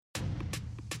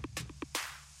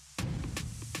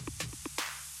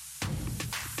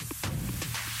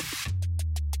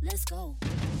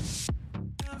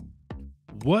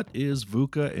What is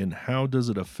VUCA and how does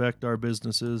it affect our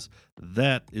businesses?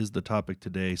 That is the topic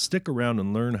today. Stick around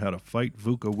and learn how to fight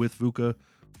VUCA with VUCA.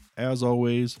 As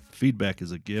always, feedback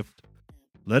is a gift.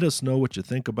 Let us know what you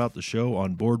think about the show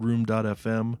on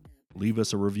boardroom.fm. Leave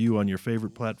us a review on your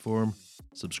favorite platform.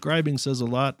 Subscribing says a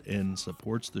lot and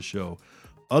supports the show.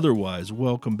 Otherwise,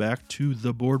 welcome back to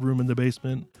the Boardroom in the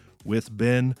Basement with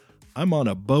Ben. I'm on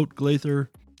a boat, Glather.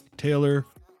 Taylor,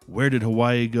 where did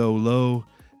Hawaii go low?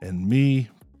 And me,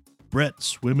 Brett,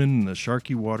 swimming in the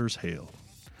sharky waters hail.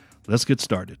 Let's get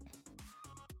started.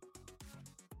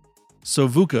 So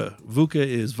VUCA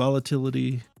is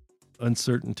volatility,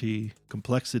 uncertainty,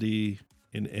 complexity,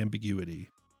 and ambiguity.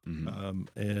 Mm-hmm.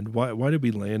 And why did we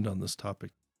land on this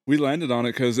topic? We landed on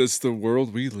it because it's the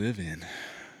world we live in.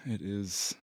 It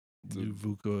is The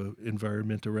VUCA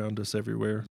environment around us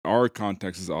everywhere. Our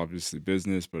context is obviously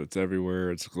business, but it's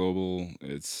everywhere. It's global.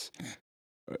 It's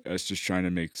just trying to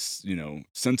make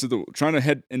sense of trying to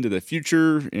head into the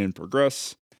future and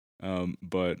progress.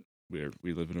 But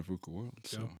we live in a VUCA world.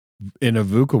 So. In a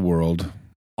VUCA world,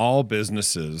 all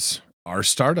businesses are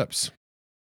startups.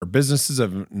 Our businesses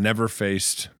have never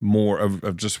faced more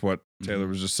of just what Taylor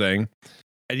was just saying.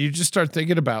 And you just start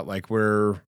thinking about like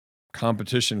where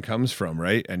competition comes from,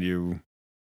 right? And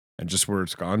just where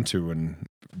it's gone to. And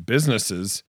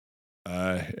businesses,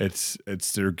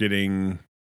 they're getting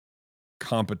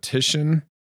competition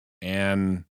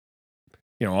and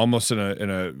almost in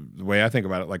a the way I think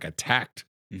about it, like attacked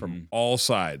from all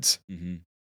sides.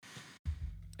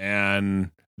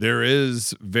 And there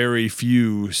is very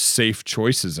few safe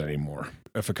choices anymore.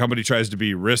 If a company tries to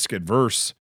be risk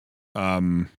adverse, they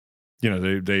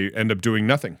end up doing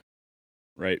nothing.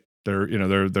 Right.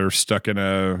 They're stuck in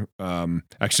a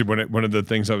actually one of the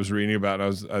things I was reading about, I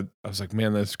was like,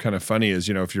 man, that's kind of funny is,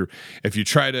 if you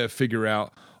try to figure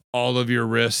out all of your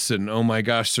risks and oh my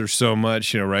gosh, there's so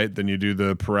much, right? Then you do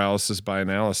the paralysis by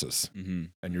analysis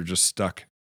and you're just stuck.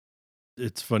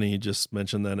 It's funny you just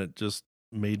mentioned that. It just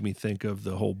made me think of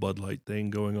the whole Bud Light thing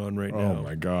going on right now. Oh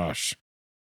my gosh.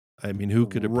 I mean, who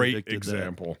could have predicted Great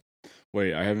example.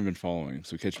 Wait, I haven't been following,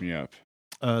 so catch me up.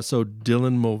 So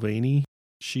Dylan Mulvaney,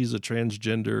 she's a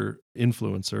transgender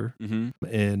influencer,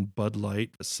 and Bud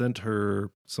Light sent her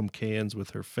some cans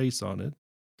with her face on it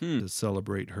to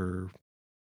celebrate her,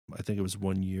 I think it was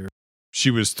 1 year.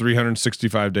 She was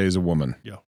 365 days a woman.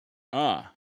 Yeah.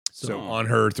 So on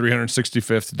her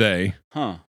 365th day,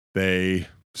 they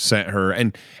sent her,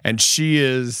 and she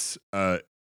is a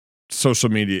social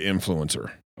media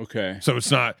influencer. Okay. So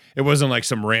it wasn't like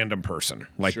some random person.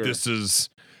 Like This is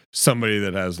somebody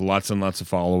that has lots and lots of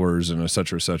followers and et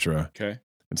cetera, et cetera. Okay.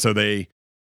 And so they,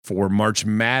 for March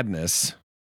Madness,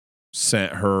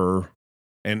 sent her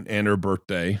and her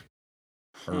birthday,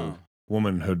 her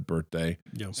womanhood birthday,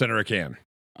 sent her a can.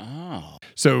 Oh.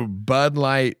 So Bud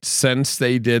Light, since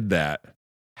they did that,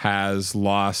 has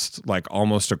lost like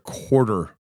almost a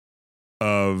quarter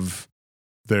of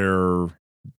their,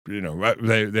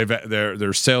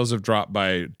 their sales have dropped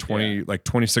by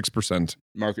 26%.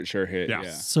 Market share hit. Yeah.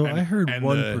 So I heard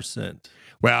 1%.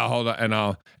 Well, hold on,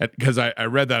 and because I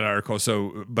read that article.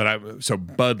 So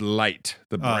Bud Light,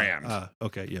 the brand.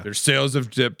 Okay, yeah. Their sales have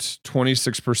dipped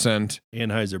 26%.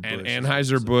 Anheuser-Busch. And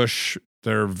Anheuser-Busch,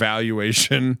 their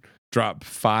valuation dropped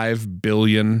 $5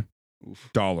 billion.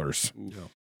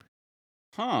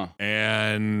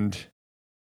 And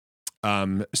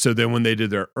so then when they did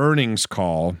their earnings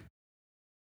call,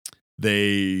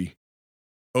 they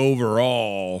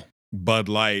overall Bud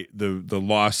Light, the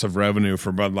loss of revenue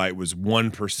for Bud Light was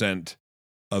 1%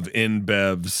 of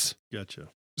InBev's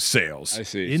sales. I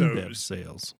see. InBev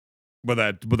sales.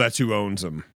 But that's who owns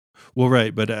them. Well,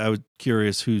 right, but I was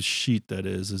curious whose sheet that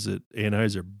is. Is it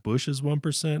Anheuser-Busch's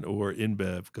 1% or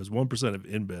InBev? Because 1% of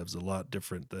InBev is a lot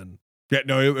different than... Yeah,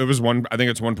 no, it was one. I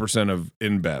think it's 1% of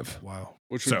InBev. Wow.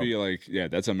 Which would be like,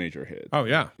 that's a major hit. Oh,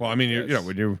 yeah. Well, I mean,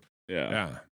 when you...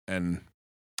 Yeah. And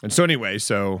so anyway,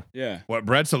 what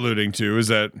Brett's alluding to is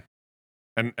that,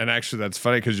 and actually that's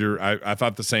funny because I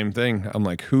thought the same thing. I'm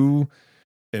like, who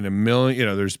in a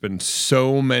million, there's been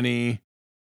so many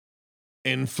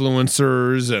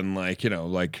influencers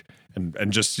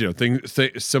and just, things,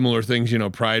 similar things,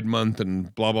 Pride Month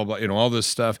and blah, blah, blah, all this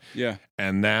stuff. Yeah.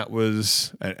 And that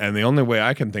was, and the only way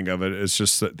I can think of it is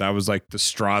just that was like the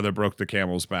straw that broke the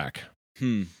camel's back.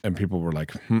 And people were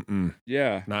like,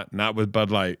 yeah, not with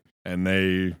Bud Light. And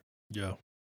they,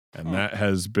 and that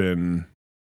has been,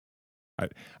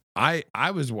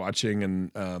 I was watching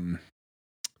and, I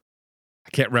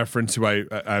can't reference who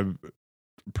I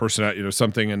person out,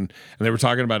 something, and they were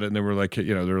talking about it, and they were like,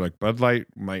 they're like, Bud Light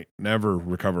might never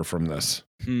recover from this,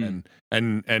 and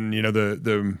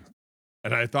the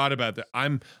and I thought about that.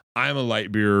 I'm a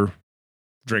light beer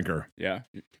drinker. Yeah.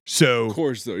 So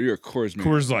Coors though, you're a Coors man.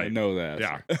 Coors Light. I know that.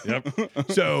 Yeah. Yep.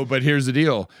 So, but here's the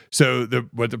deal. So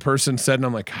what the person said, and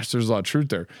I'm like, gosh, there's a lot of truth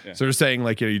there. Yeah. So they're saying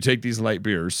like, you take these light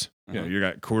beers, you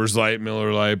got Coors Light,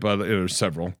 Miller Light, but there's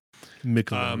several.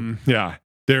 Michelob. Yeah.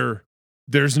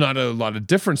 There's not a lot of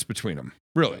difference between them,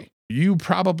 really. You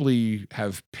probably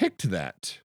have picked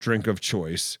that drink of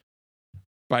choice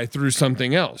through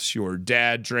something else. Your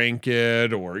dad drank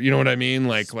it, or you know what I mean,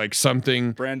 like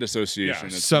something brand association.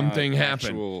 Yeah, something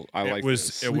happened.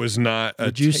 It was not a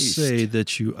Would you taste. say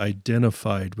that you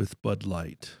identified with Bud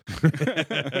Light?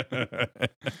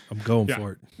 I'm going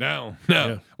for it. No.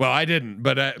 Yeah. Well, I didn't,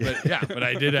 but I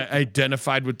did. I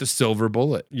identified with the silver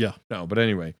bullet. Yeah. No, but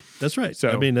anyway, that's right. So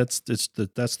I mean, that's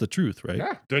the truth, right?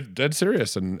 Yeah, dead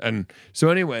serious. And so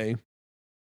anyway,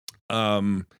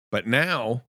 but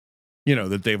now,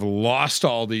 that they've lost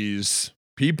all these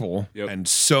people, and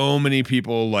so many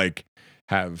people like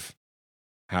have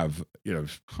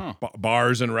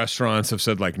bars and restaurants have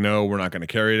said like, no, we're not going to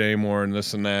carry it anymore, and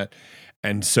this and that,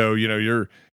 and so you're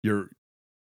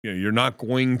not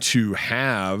going to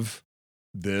have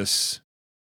these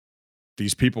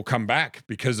people come back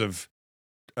because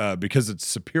it's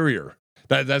superior.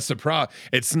 That's the problem.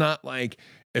 It's not like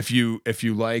if you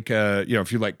like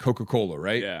Coca-Cola,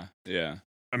 right? Yeah. Yeah.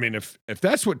 I mean, if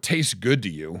that's what tastes good to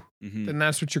you, then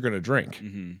that's what you're going to drink.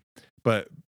 Mm-hmm. But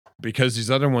because these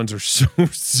other ones are so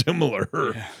similar,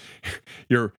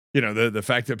 the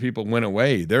fact that people went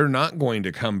away, they're not going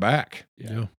to come back.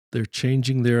 Yeah. They're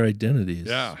changing their identities.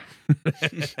 Yeah.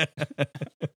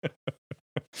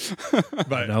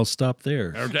 But I'll stop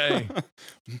there. Okay.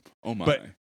 Oh my.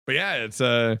 But yeah, it's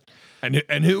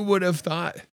and who would have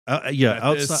thought?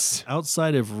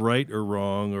 Outside of right or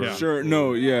wrong, or sure,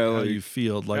 no, yeah, how you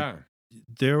feel like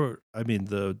there. I mean,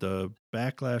 the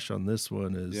backlash on this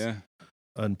one is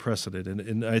unprecedented,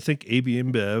 and I think AB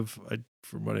InBev,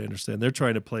 from what I understand, they're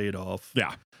trying to play it off.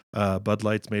 Yeah, Bud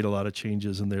Light's made a lot of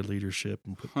changes in their leadership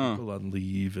and put people on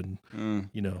leave, and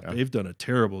they've done a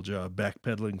terrible job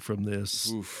backpedaling from this.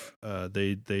 Oof.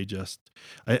 They just,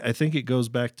 I think it goes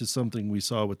back to something we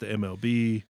saw with the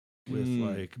MLB. With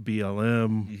like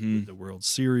BLM, with the World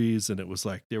Series, and it was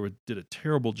like did a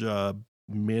terrible job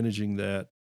managing that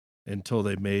until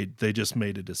they just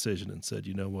made a decision and said,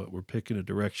 you know what, we're picking a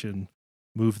direction,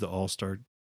 move the All-Star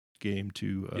game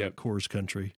to Coors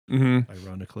Country.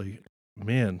 Ironically,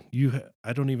 man,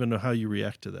 I don't even know how you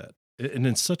react to that, and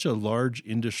in such a large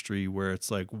industry where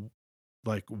it's like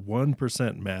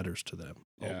 1% matters to them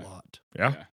a lot.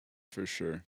 Yeah. For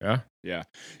sure. Yeah. Yeah.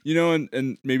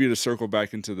 And maybe to circle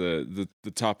back into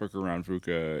the topic around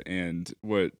VUCA and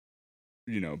what,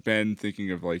 Ben,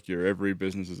 thinking of like your every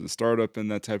business as a startup in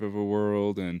that type of a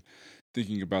world, and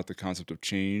thinking about the concept of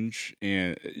change.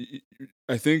 And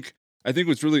I think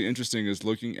what's really interesting is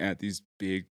looking at these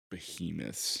big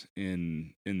behemoths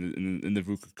in the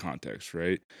VUCA context,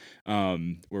 right?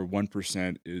 Where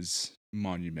 1% is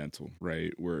monumental,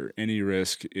 right? Where any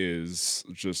risk is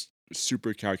just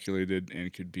super calculated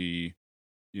and could be,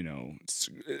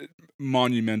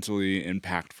 monumentally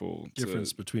impactful.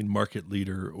 Difference between market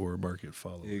leader or market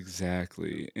follower.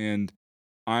 Exactly. And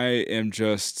I am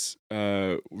just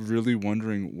really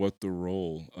wondering what the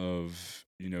role of,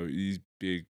 these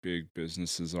big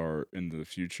businesses are in the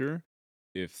future,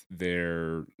 if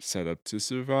they're set up to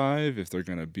survive, if they're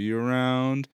going to be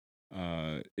around.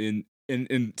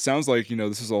 And sounds like,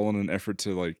 this is all in an effort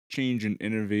to like change and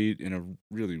innovate in a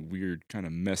really weird kind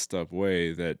of messed up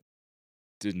way that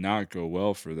did not go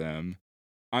well for them.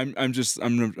 I'm just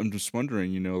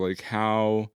wondering, like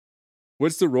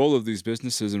what's the role of these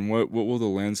businesses, and what will the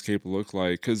landscape look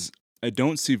like? Because I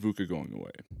don't see VUCA going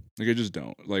away. Like, I just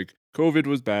don't. Like, COVID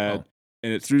was bad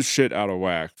and it threw shit out of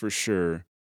whack for sure.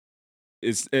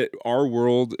 Our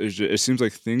world is just, it seems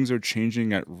like things are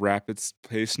changing at rapid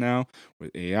pace now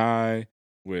with AI,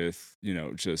 with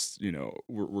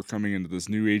we're coming into this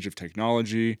new age of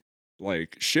technology.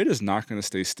 Like, shit is not going to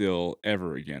stay still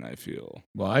ever again, I feel.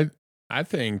 Well, I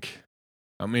think,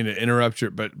 I mean to interrupt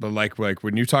you, but like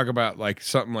when you talk about like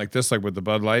something like this, like with the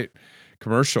Bud Light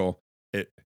commercial,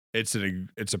 it's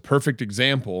a perfect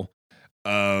example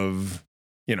of,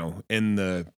 in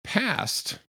the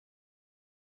past,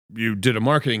 you did a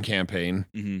marketing campaign,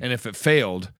 and if it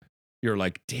failed, you're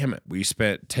like, damn it, we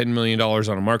spent $10 million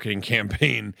on a marketing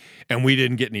campaign and we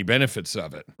didn't get any benefits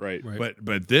of it. Right.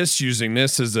 But using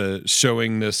this as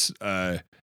showing this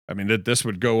I mean, that this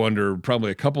would go under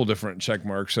probably a couple different check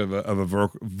marks of a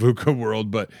VUCA world,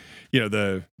 but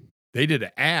they did an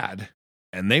ad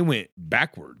and they went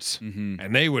backwards,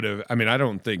 and they would have. I mean, I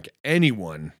don't think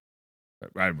anyone.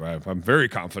 I'm very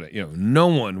confident. No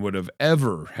one would have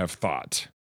ever have thought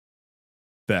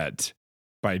that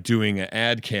by doing an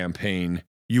ad campaign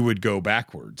you would go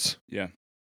backwards. Yeah.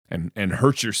 And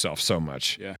hurt yourself so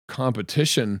much. Yeah.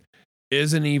 Competition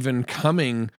isn't even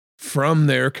coming from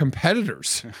their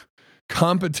competitors.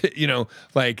 The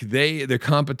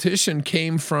competition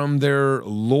came from their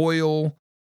loyal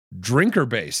drinker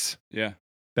base. Yeah.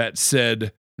 That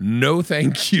said, no,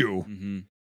 thank you. Mm-hmm.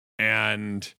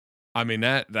 And I mean,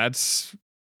 that's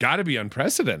got to be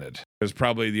unprecedented. Because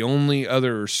probably the only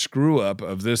other screw up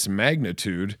of this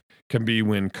magnitude can be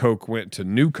when Coke went to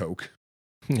New Coke.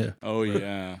 Yeah. Oh,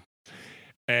 yeah.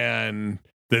 And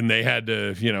then they had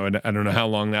to, and I don't know how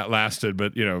long that lasted,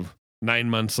 but 9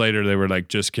 months later, they were like,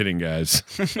 just kidding, guys.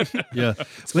 Yeah.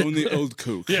 It's only old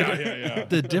Coke. Yeah.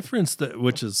 The difference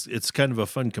it's kind of a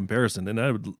fun comparison. And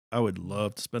I would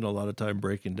love to spend a lot of time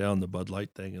breaking down the Bud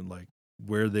Light thing and like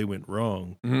where they went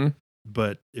wrong. Mm-hmm.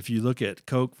 But if you look at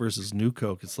Coke versus New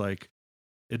Coke, it's like,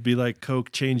 it'd be like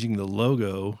Coke changing the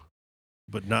logo,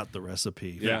 but not the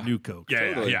recipe. Yeah. For New Coke.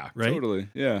 Totally. Yeah. Right? Totally.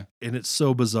 Yeah. And it's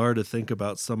so bizarre to think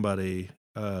about somebody,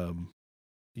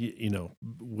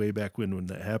 way back when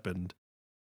that happened.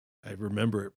 I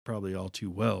remember it probably all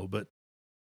too well, but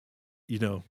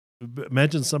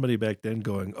imagine somebody back then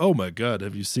going, "Oh my God,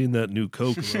 have you seen that new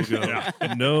Coke logo?"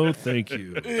 No, thank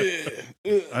you.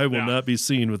 I will not be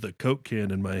seen with a Coke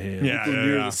can in my hand. Yeah.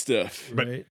 The stuff.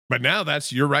 Right? But now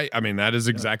you're right. I mean, that is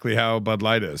exactly how Bud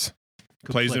Light is.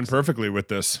 Plays in perfectly with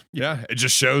this. Yeah. It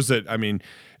just shows that, I mean,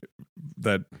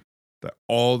 that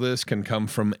all this can come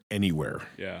from anywhere.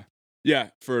 Yeah. Yeah.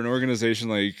 For an organization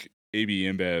like AB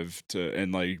InBev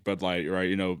and like Bud Light,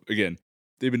 right? Again,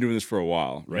 they've been doing this for a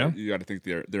while, right? Yeah. You got to think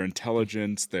their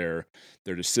intelligence, their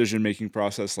decision making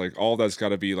process, like all that's got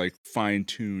to be like fine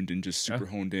tuned and just super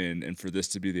honed in. And for this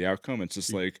to be the outcome, it's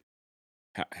just like,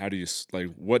 how do you like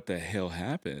what the hell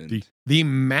happened? The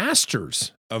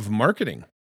masters of marketing.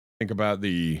 Think about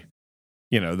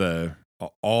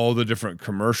all the different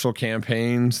commercial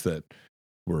campaigns that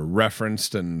were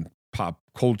referenced in pop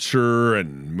culture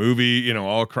and movie,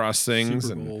 all across things.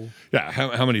 Super Bowl. And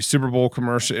how many Super Bowl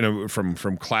commercials,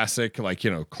 from classic, like,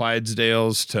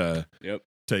 Clydesdales to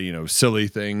silly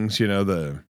things,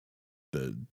 the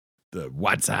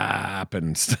WhatsApp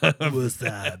and stuff.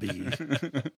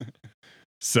 Wasabi.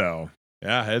 So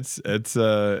yeah, it's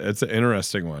an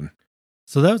interesting one.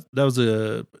 So that was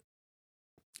a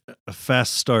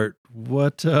fast start.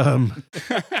 What I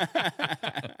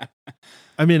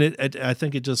mean, I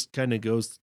think it just kind of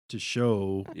goes to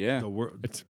show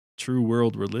the true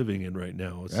world we're living in right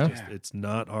now. It's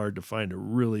not hard to find a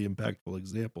really impactful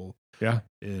example. Yeah.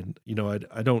 And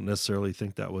I don't necessarily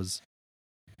think that was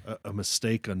a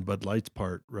mistake on Bud Light's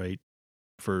part, right?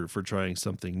 For trying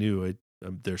something new.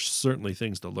 There's certainly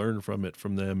things to learn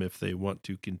from them if they want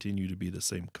to continue to be the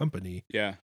same company.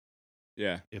 Yeah.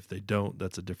 If they don't,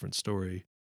 that's a different story.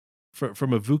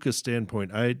 From a VUCA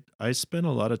standpoint, I spent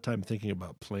a lot of time thinking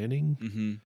about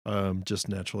planning, just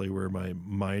naturally where my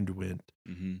mind went.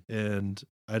 And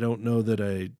I don't know that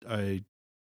I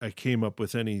came up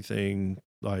with anything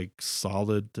like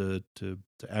solid to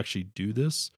actually do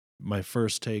this. My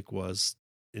first take was,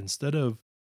 instead of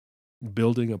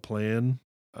building a plan,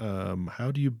 how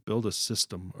do you build a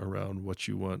system around what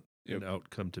you want an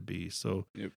outcome to be? So,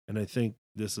 and I think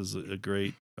this is a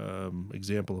great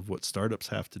example of what startups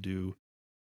have to do,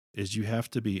 is you have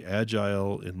to be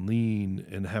agile and lean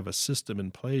and have a system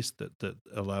in place that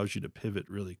allows you to pivot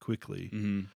really quickly.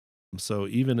 So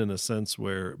even in a sense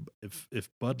where if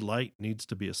Bud Light needs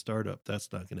to be a startup,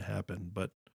 that's not going to happen.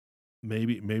 But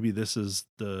maybe this is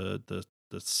the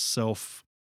self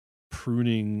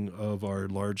pruning of our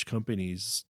large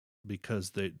companies,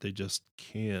 because they just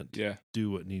can't do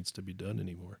what needs to be done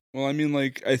anymore. Well, I mean,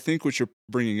 like, I think what you're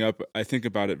bringing up, I think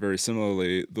about it very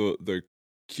similarly. The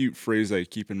cute phrase I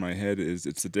keep in my head is,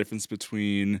 it's the difference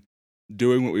between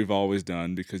doing what we've always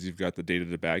done because you've got the data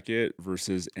to back it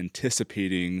versus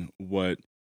anticipating what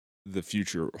the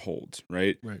future holds,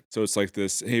 right? So it's like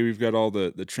this, hey, we've got all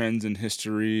the trends in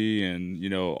history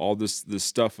and, all this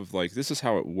stuff of like, this is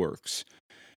how it works.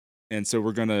 And so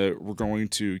we're going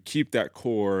to keep that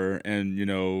core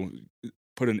and,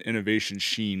 put an innovation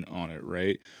sheen on it,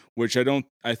 right? Which I feel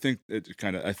like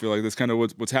that's kind of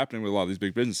what's happening with a lot of these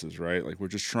big businesses, right? Like, we're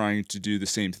just trying to do the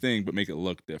same thing, but make it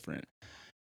look different.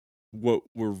 What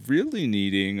we're really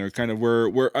needing, or kind of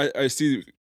where I see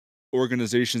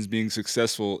organizations being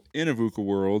successful in a VUCA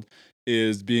world,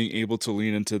 is being able to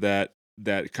lean into that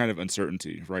kind of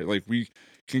uncertainty, right? Like we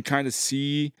can kind of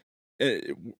see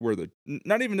where the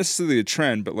not even necessarily a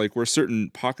trend, but like where certain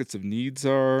pockets of needs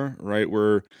are, right?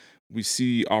 Where we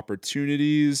see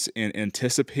opportunities and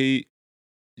anticipate,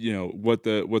 what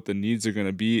the needs are going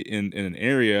to be in an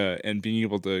area, and being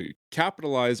able to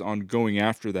capitalize on going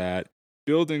after that,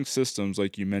 building systems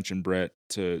like you mentioned, Brett,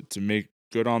 to make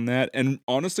good on that, and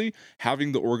honestly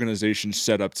having the organization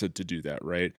set up to do that,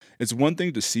 right? It's one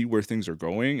thing to see where things are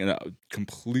going, and a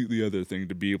completely other thing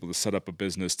to be able to set up a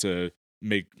business to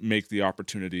make the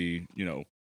opportunity,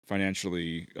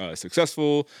 financially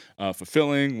successful,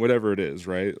 fulfilling, whatever it is,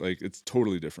 right? Like it's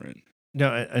totally different.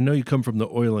 Now, I know you come from the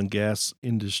oil and gas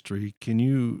industry. Can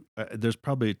you? There's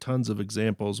probably tons of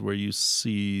examples where you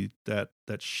see that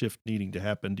shift needing to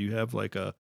happen. Do you have like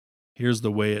a here's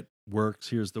the way it works,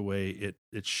 here's the way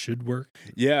it should work?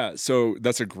 Yeah, so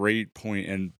that's a great point,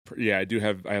 and yeah,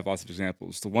 I have lots of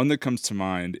examples. The one that comes to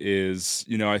mind is,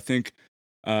 I think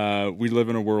we live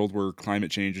in a world where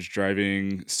climate change is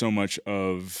driving so much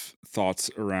of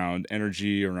thoughts around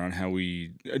energy, around how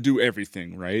we do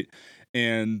everything, right?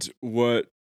 And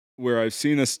where I've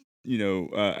seen us,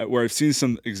 where I've seen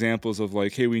some examples of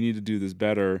like, hey, we need to do this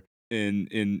better.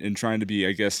 In trying to be,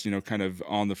 I guess, kind of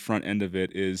on the front end of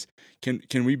it is,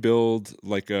 can we build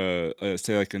like a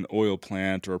say like an oil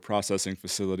plant or a processing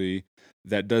facility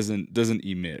that doesn't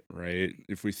emit, right?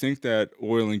 If we think that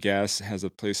oil and gas has a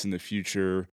place in the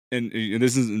future, and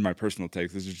this isn't my personal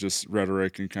take, this is just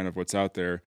rhetoric and kind of what's out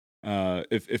there.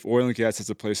 If oil and gas has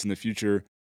a place in the future,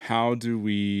 how do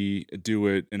we do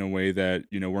it in a way that,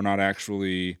 we're not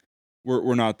actually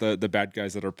we're not the bad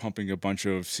guys that are pumping a bunch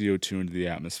of CO2 into the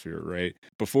atmosphere, right?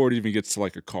 Before it even gets to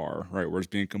like a car, right, where it's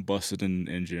being combusted in an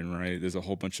engine, right? There's a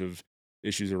whole bunch of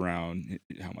issues around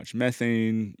how much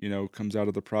methane, comes out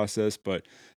of the process. But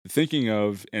thinking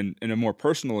of, and a more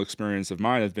personal experience of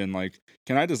mine have been like,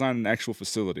 can I design an actual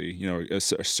facility, a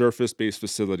surface-based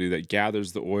facility that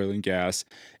gathers the oil and gas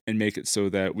and make it so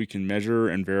that we can measure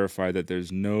and verify that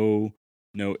there's no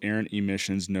errant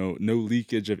emissions, no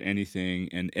leakage of anything,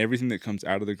 and everything that comes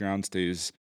out of the ground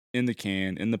stays in the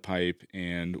can, in the pipe,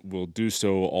 and will do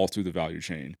so all through the value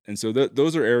chain. And so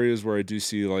those are areas where I do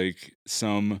see like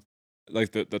some,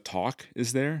 like the talk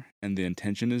is there and the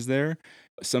intention is there.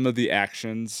 Some of the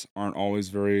actions aren't always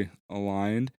very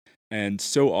aligned. And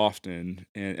so often,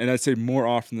 and I'd say more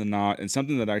often than not, and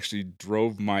something that actually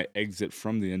drove my exit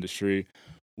from the industry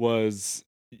was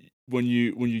when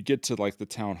you get to like the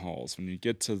town halls, when you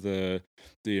get to the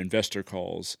investor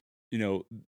calls,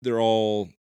 they're all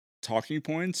talking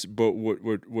points, but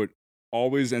what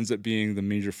always ends up being the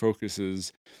major focus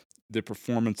is the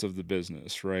performance of the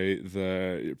business, right?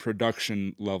 The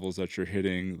production levels that you're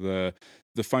hitting, the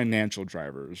financial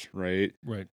drivers, right?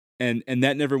 Right. And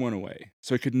that never went away.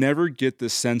 So I could never get the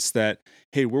sense that,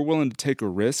 hey, we're willing to take a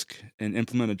risk and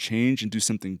implement a change and do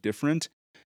something different,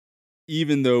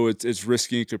 even though it's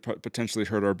risky, it could potentially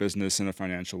hurt our business in a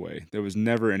financial way. There was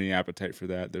never any appetite for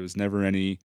that. There was never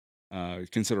any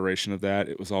consideration of that.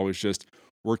 It was always just,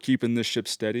 we're keeping this ship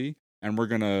steady, and we're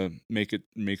gonna make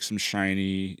some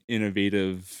shiny,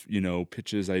 innovative,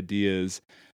 pitches, ideas,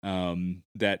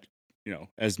 that,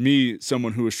 as me,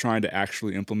 someone who was trying to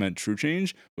actually implement true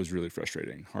change, was really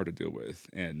frustrating, hard to deal with,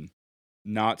 and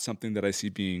not something that I see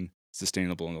being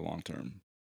sustainable in the long term.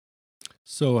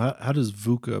 So how does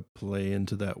VUCA play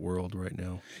into that world right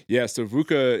now? Yeah, so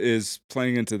VUCA is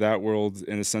playing into that world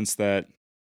in a sense that,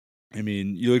 I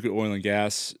mean, you look at oil and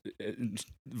gas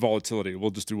volatility.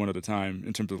 We'll just do one at a time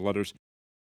in terms of the letters.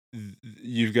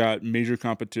 You've got major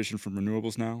competition from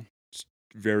renewables now. It's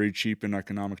very cheap and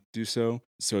economic to do so.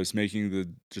 So it's making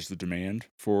the demand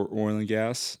for oil and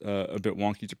gas a bit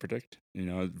wonky to predict.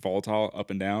 Volatile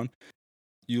up and down.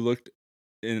 You looked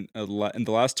in the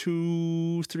last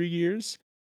 2-3 years,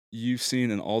 you've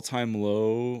seen an all-time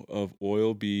low of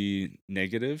oil be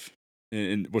negative,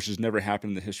 and which has never happened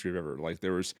in the history of ever. Like I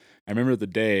remember the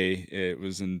day, it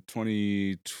was in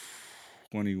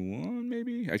 2021,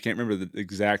 maybe. I can't remember the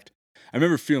exact. I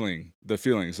remember feeling the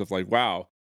feelings of like, wow,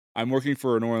 I'm working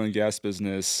for an oil and gas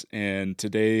business, and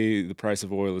today the price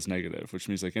of oil is negative, which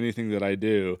means like anything that I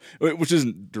do, which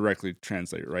isn't directly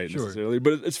translated, right, Sure. necessarily,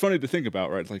 but it's funny to think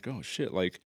about, right? Like, oh shit,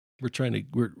 like,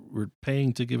 We're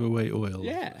paying to give away oil.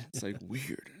 yeah, it's like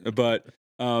weird. But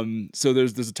so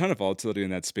there's a ton of volatility in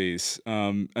that space.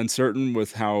 Uncertain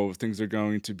with how things are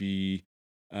going to be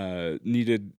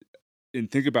needed. And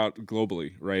think about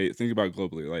globally, right? Think about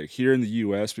globally. Like here in the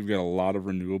US, we've got a lot of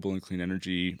renewable and clean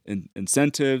energy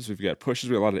incentives. We've got pushes,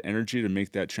 we have a lot of energy to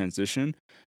make that transition.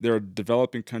 There are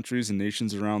developing countries and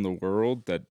nations around the world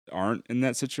that aren't in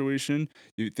that situation.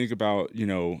 You think about,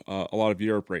 a lot of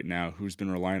Europe right now who's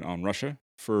been reliant on Russia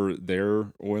for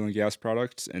their oil and gas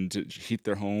products and to heat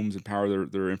their homes and power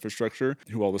their infrastructure,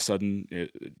 who all of a sudden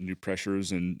new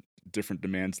pressures and different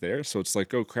demands there. So it's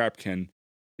like, oh crap,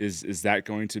 is that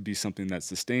going to be something that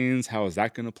sustains? How is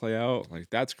that going to play out? Like,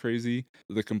 that's crazy.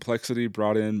 The complexity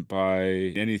brought in by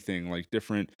anything, like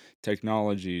different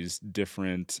technologies,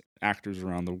 different actors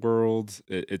around the world.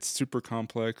 It's super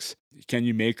complex. Can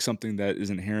you make something that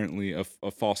is inherently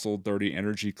a fossil, dirty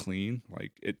energy clean?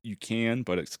 Like, you can,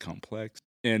 but it's complex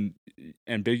and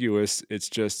ambiguous. It's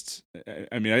just,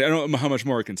 I mean, I don't know how much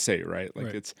more I can say, right? Like,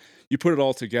 Right. it's, you put it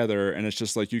all together and it's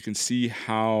just like, you can see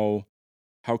how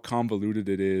convoluted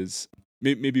it is.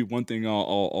 Maybe one thing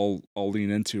I'll lean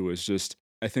into is just,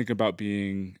 I think about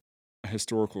being a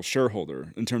historical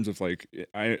shareholder in terms of like,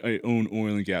 I own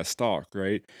oil and gas stock,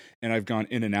 right? And I've gone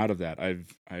in and out of that.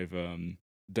 I've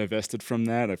divested from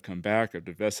that. I've come back. I've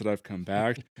divested. I've come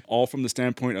back. All from the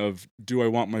standpoint of, do I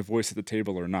want my voice at the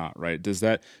table or not? Right? Does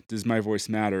my voice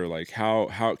matter? Like,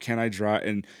 how can I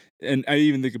drive? And I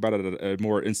even think about it a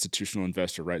more institutional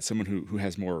investor, right? Someone who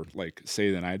has more like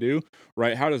say than I do,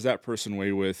 right? How does that person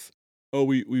weigh with, oh,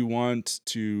 we want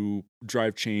to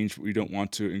drive change, but we don't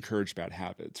want to encourage bad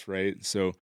habits, right?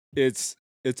 So it's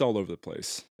all over the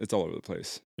place. It's all over the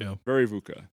place. Yeah. Very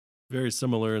VUCA. Very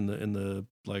similar in the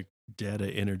like data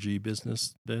energy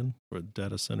business then, or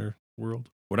data center world.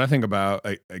 What I think about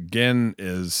again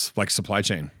is like supply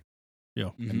chain.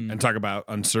 Yeah. And talk about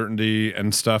uncertainty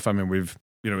and stuff. I mean,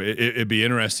 it'd be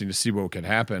interesting to see what could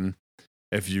happen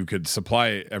if you could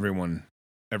supply everyone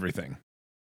everything,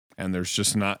 and there's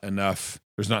just not enough.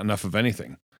 There's not enough of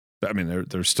anything. I mean,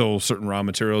 there's still certain raw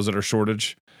materials that are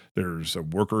shortage. There's a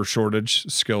worker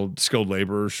shortage, skilled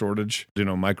labor shortage.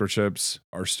 Microchips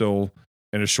are still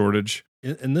in a shortage.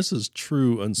 And this is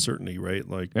true uncertainty, right?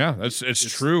 Like, yeah, it's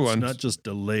true. It's not just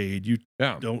delayed. You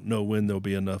Yeah. don't know when there'll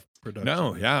be enough production.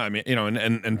 No, yeah. I mean,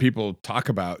 and people talk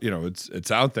about,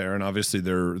 it's out there, and obviously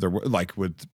they're like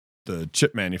with the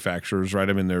chip manufacturers, right?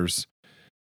 I mean, there's,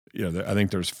 I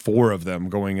think there's 4 of them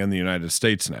going in the United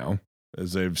States now,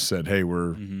 as they've said, hey,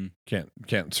 we're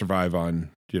can't survive on,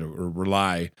 or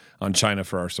rely on China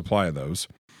for our supply of those.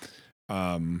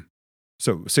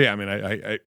 So yeah, I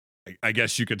mean, I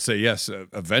guess you could say yes.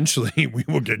 Eventually, we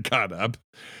will get caught up,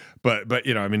 but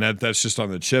I mean, that's just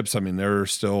on the chips. I mean, there are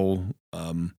still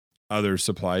other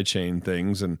supply chain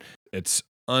things, and it's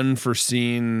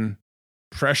unforeseen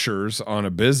pressures on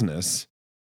a business,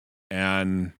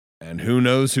 and who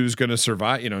knows who's going to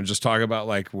survive. Just talk about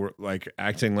we're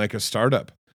acting like a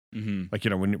startup. Mm-hmm. Like,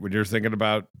 when you're thinking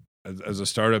about as a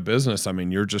startup business, I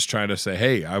mean, you're just trying to say,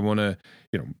 hey, I want to,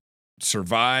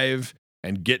 survive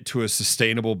and get to a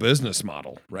sustainable business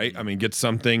model, right? I mean, get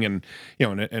something, and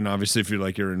and obviously if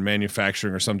you're in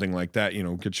manufacturing or something like that,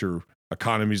 get your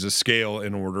economies of scale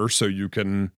in order so you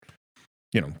can,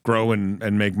 grow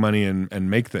and make money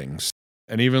and make things.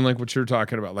 And even like what you're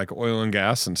talking about, like oil and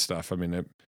gas and stuff. I mean,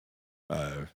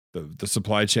 the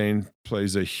supply chain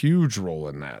plays a huge role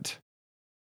in that.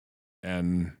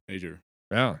 And Major.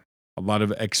 Yeah, a lot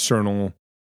of external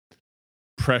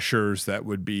pressures that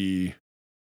would be,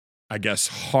 I guess,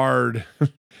 hard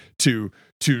to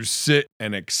sit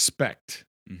and expect.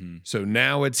 Mm-hmm. So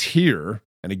now it's here,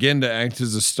 and again, to act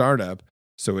as a startup,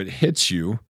 so it hits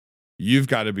you. You've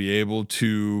got to be able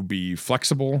to be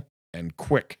flexible and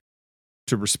quick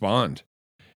to respond.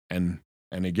 And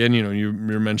again,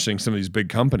 you're mentioning some of these big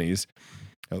companies.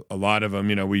 A lot of them,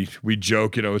 we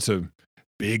joke, it's a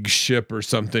big ship or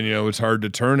something, it's hard to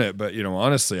turn it. But,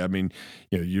 honestly, I mean,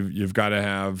 you've got to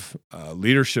have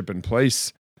leadership in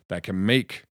place that can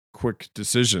make quick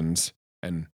decisions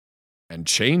and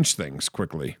change things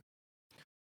quickly.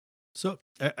 So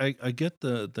I get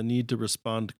the need to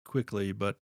respond quickly,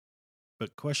 but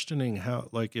questioning how,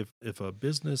 like, if a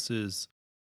business is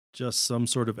just some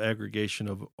sort of aggregation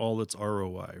of all its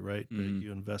ROI, right? Mm-hmm.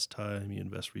 You invest time, you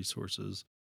invest resources,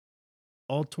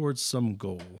 all towards some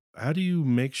goal. How do you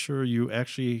make sure you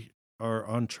actually are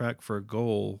on track for a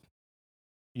goal?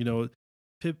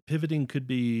 Pivoting could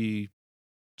be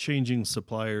changing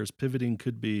suppliers. Pivoting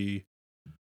could be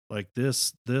like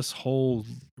this whole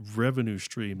revenue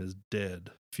stream is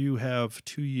dead. If you have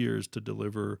 2 years to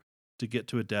deliver to get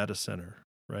to a data center,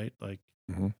 right? Like,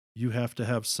 you have to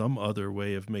have some other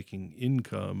way of making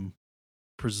income,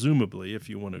 presumably, if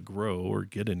you want to grow or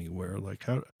get anywhere. Like,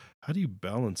 how do you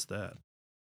balance that?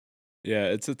 Yeah,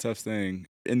 it's a tough thing.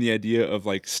 And the idea of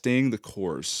like staying the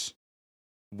course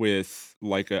with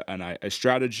like a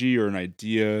strategy or an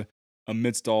idea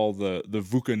amidst all the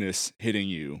VUCA-ness hitting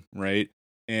you, right?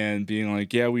 and being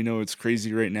like, yeah, we know it's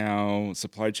crazy right now,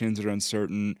 supply chains are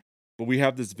uncertain, but we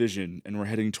have this vision and we're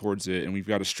heading towards it, and we've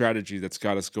got a strategy that's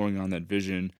got us going on that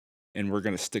vision, and we're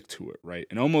going to stick to it, right?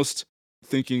 And almost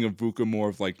thinking of VUCA more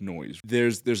of like noise.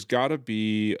 There's got to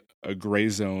be a gray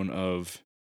zone of,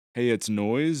 hey, it's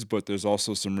noise, but there's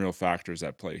also some real factors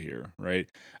at play here, right?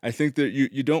 I think that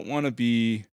you don't want to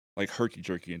be like herky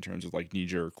jerky in terms of like knee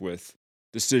jerk with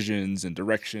decisions and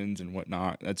directions and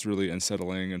whatnot. That's really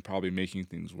unsettling and probably making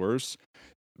things worse.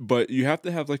 But you have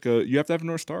to have a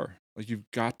North Star. Like,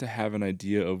 you've got to have an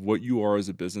idea of what you are as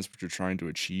a business, what you're trying to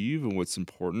achieve, and what's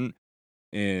important.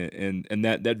 And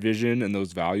that vision and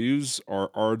those values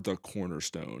are the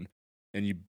cornerstone. And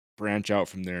you branch out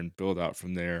from there and build out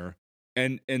from there,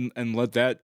 and let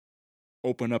that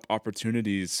open up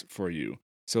opportunities for you.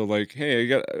 So like, hey, I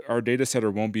got our data center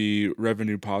won't be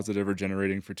revenue positive or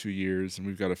generating for 2 years, and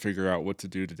we've got to figure out what to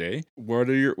do today.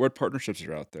 What partnerships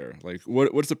are out there? Like,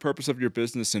 what's the purpose of your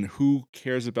business, and who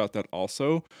cares about that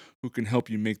also? Who can help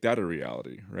you make that a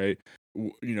reality, right?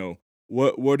 You know,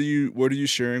 what are you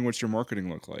sharing? What's your marketing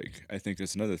look like? I think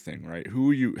that's another thing, right?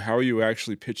 How are you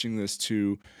actually pitching this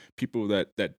to people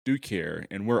that do care,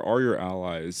 and where are your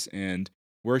allies, and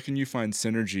where can you find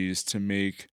synergies to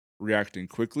make reacting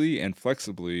quickly and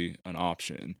flexibly an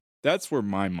option? That's where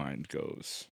my mind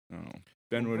goes. Oh,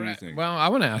 Ben, what do you think? Well, I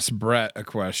want to ask Brett a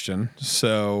question.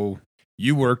 So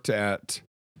you worked at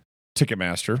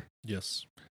Ticketmaster Yes,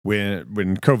 when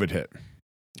COVID hit.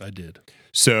 I did.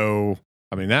 So,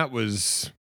 I mean, that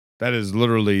is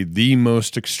literally the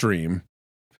most extreme.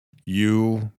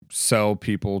 You sell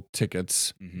people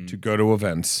tickets to go to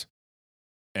events,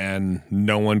 and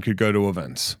no one could go to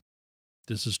events.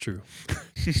 This is true.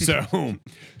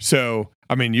 So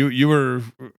I mean, you were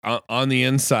on the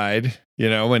inside,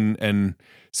 and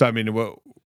so I mean, what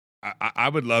I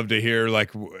would love to hear,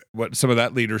 like, what some of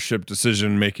that leadership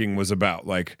decision making was about.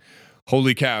 Like,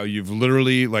 holy cow, you've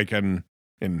literally, like, in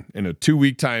a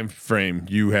 2-week time frame,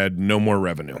 you had no more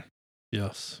revenue.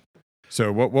 Yes.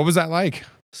 So what was that like?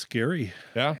 Scary.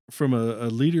 Yeah. From a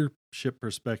leadership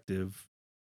perspective,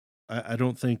 I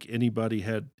don't think anybody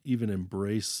had even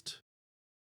embraced,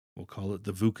 we'll call it,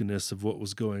 the VUCA-ness of what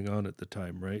was going on at the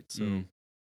time, right? So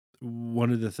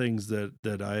one of the things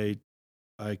that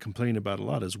I complain about a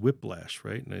lot is whiplash,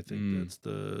 right? And I think that's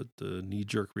the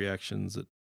knee-jerk reactions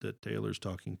that Taylor's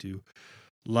talking to.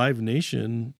 Live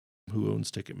Nation, who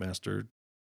owns Ticketmaster,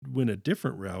 went a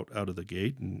different route out of the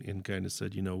gate and kind of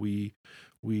said,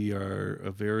 we are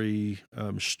a very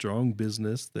strong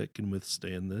business that can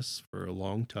withstand this for a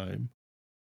long time,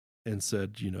 and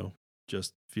said,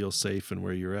 just feel safe in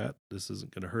where you're at. This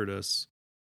isn't going to hurt us.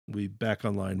 We back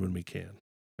online when we can,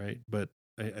 right? But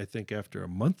I think after a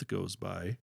month goes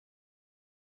by,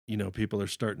 people are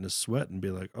starting to sweat and be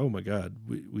like, oh my God,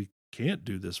 we can't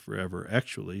do this forever,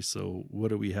 actually. So what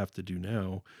do we have to do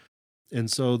now? And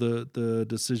so the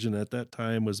decision at that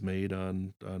time was made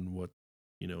on what,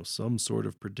 some sort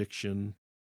of prediction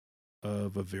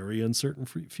of a very uncertain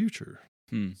future.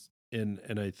 And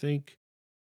I think,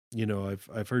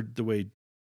 I've heard the way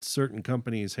certain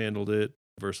companies handled it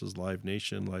versus Live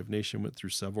Nation. Live Nation went through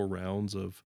several rounds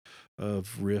of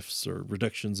rifts or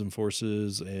reductions in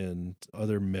forces and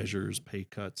other measures, pay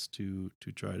cuts to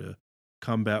try to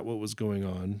combat what was going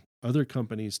on. Other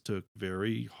companies took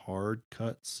very hard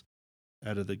cuts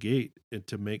out of the gate and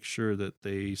to make sure that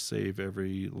they save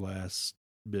every last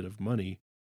bit of money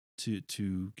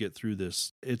to get through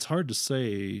this. It's hard to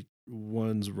say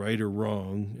one's right or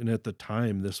wrong, and at the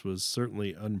time this was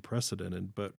certainly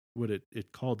unprecedented, but what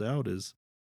it called out is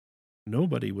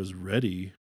nobody was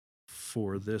ready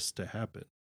for this to happen,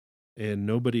 and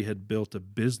nobody had built a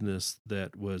business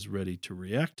that was ready to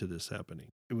react to this happening.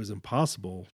 It was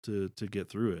impossible to get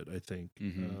through it, I think,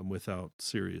 without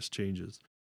serious changes.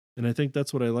 And I think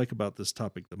that's what I like about this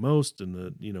topic the most. And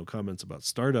the comments about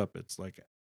startup, it's like,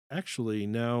 actually,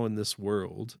 now in this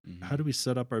world, how do we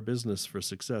set up our business for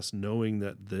success, knowing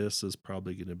that this is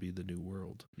probably going to be the new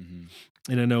world?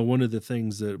 And I know one of the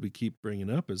things that we keep bringing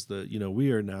up is that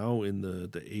we are now in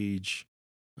the age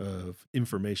of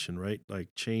information, right? Like,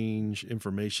 change,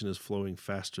 information is flowing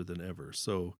faster than ever.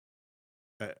 So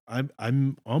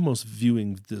I'm almost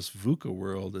viewing this VUCA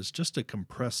world as just a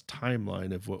compressed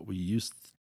timeline of what we used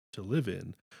to live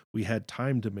in. We had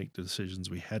time to make decisions.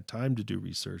 We had time to do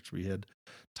research. We had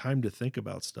time to think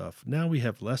about stuff. Now we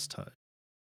have less time.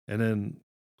 And then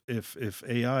if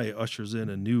AI ushers in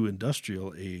a new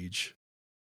industrial age,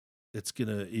 it's going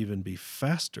to even be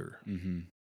faster.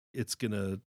 It's going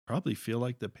to probably feel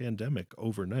like the pandemic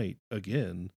overnight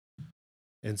again.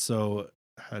 And so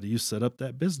how do you set up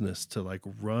that business to, like,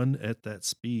 run at that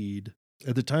speed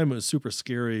at the time it was super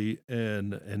scary,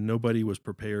 and nobody was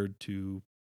prepared to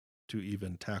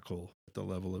even tackle at the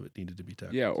level of it needed to be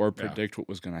tackled. Yeah, or predict what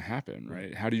was going to happen,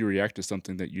 right? How do you react to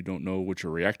something that you don't know what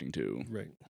you're reacting to?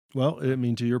 Right. Well, I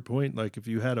mean, to your point, like if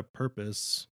you had a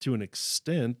purpose, to an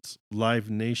extent, Live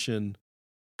Nation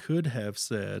could have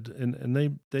said,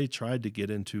 and they tried to get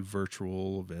into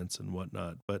virtual events and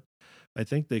whatnot, but I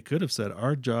think they could have said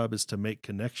our job is to make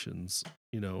connections,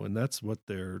 and that's what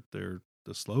the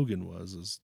slogan was,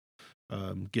 is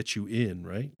get you in,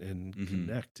 right, and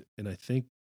connect. And I think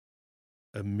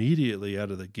immediately out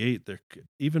of the gate,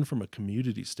 even from a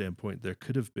community standpoint, there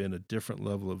could have been a different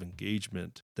level of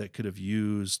engagement that could have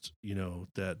used,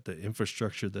 that the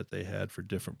infrastructure that they had for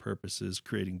different purposes,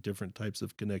 creating different types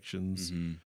of connections.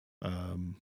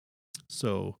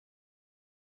 So,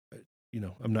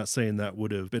 I'm not saying that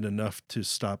would have been enough to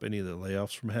stop any of the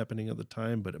layoffs from happening at the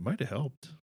time, but it might have helped.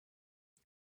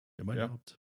 It might have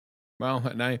helped. Well,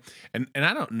 and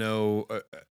I don't know.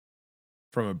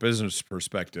 From a business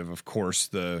perspective, of course,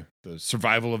 the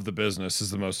survival of the business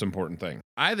is the most important thing.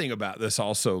 I think about this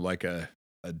also like a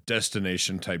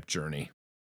destination type journey.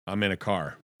 I'm in a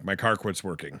car. My car quits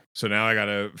working. So now I got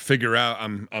to figure out,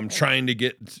 I'm trying to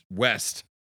get west.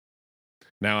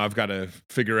 Now I've got to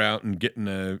figure out and get in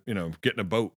a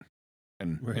boat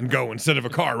and go instead of a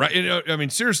car, right? I mean,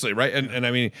 seriously, right? And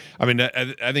I mean,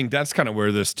 I think that's kind of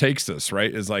where this takes us,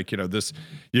 right? Is like, this,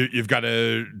 you've got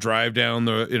to drive down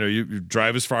you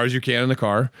drive as far as you can in the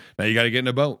car. Now you got to get in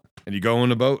a boat, and you go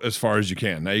in a boat as far as you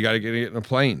can. Now you got to get in a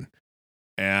plane,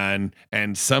 and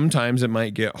sometimes it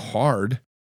might get hard,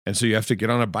 and so you have to get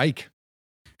on a bike.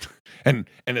 And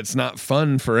it's not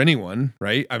fun for anyone,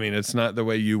 right? I mean, it's not the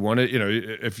way you want it.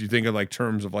 If you think of like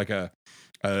terms of like a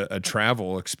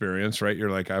travel experience, right?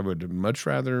 You're like, I would much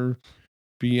rather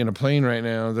be in a plane right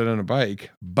now than on a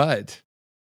bike, but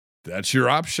that's your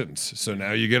options. So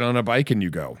now you get on a bike and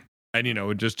you go.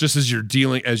 And just as you're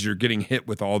getting hit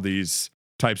with all these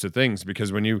types of things,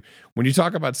 because when you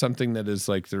talk about something that is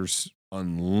like there's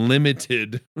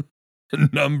unlimited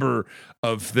number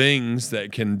of things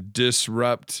that can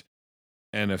disrupt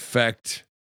and affect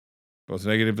both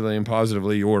negatively and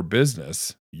positively your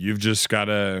business, you've just got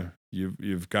to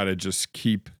just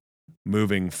keep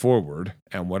moving forward.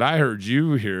 And what I heard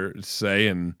you here say,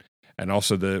 and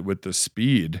also with the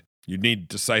speed, you need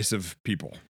decisive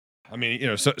people. I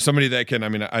mean, somebody that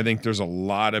can, I think there's a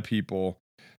lot of people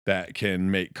that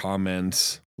can make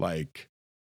comments like,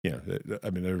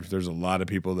 there's a lot of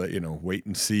people that, wait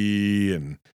and see,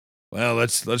 and well,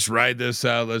 let's ride this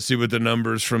out. Let's see what the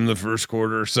numbers from the first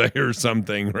quarter say or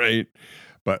something, right?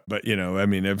 But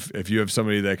if you have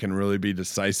somebody that can really be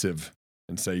decisive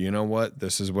and say, you know what,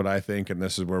 this is what I think, and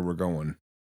this is where we're going.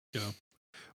 Yeah.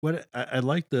 What I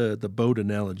like the boat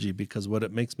analogy, because what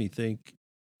it makes me think,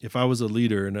 if I was a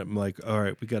leader and I'm like, all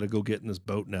right, we got to go get in this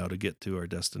boat now to get to our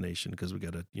destination, because we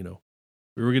got to,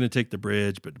 we were going to take the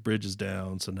bridge, but the bridge is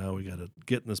down, so now we got to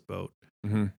get in this boat.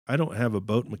 Mm-hmm. I don't have a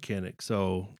boat mechanic,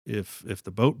 so if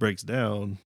the boat breaks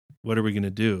down, what are we going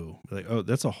to do? Like, oh,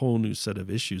 that's a whole new set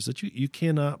of issues that you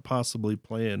cannot possibly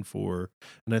plan for.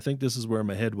 And I think this is where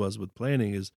my head was with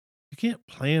planning, is you can't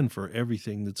plan for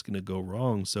everything that's going to go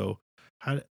wrong. So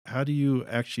how do you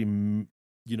actually,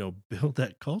 build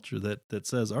that culture that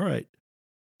says, all right,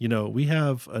 we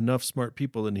have enough smart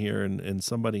people in here, and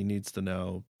somebody needs to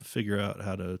now figure out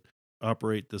how to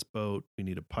operate this boat. We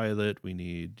need a pilot. We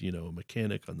need, a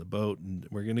mechanic on the boat, and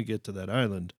we're going to get to that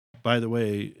island. By the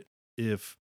way,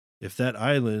 if that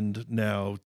island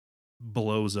now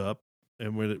blows up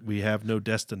and we have no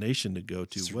destination to go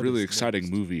to, it's a really exciting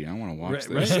movie. I want to watch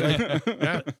this. Right?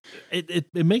 Yeah.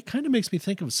 It kind of makes me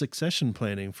think of succession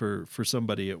planning for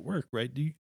somebody at work, right?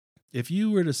 If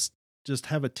you were to just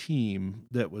have a team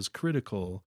that was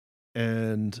critical,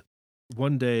 and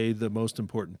one day the most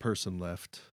important person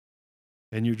left,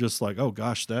 and you're just like, oh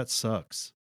gosh, that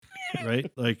sucks, right?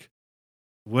 Like,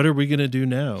 what are we going to do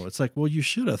now? It's like, well, you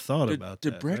should have thought about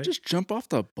that. Did Brett right? just jump off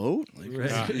the boat? Like, Right.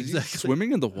 is he Exactly.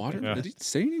 swimming in the water? Yeah. Did he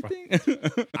say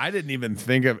anything? I didn't even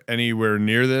think of anywhere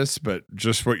near this, but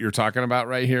just what you're talking about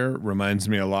right here reminds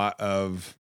me a lot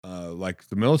of like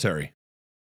the military.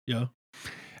 Yeah.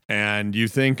 And you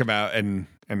think about, and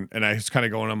I was kind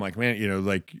of going, I'm like, man,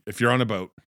 like if you're on a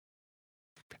boat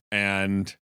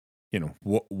and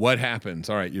what happens?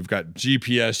 All right, you've got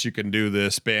GPS, you can do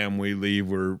this, bam, we leave,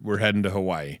 we're heading to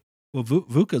Hawaii. Well,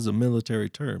 VUCA is a military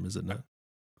term, is it not?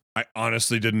 I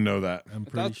honestly didn't know that. I'm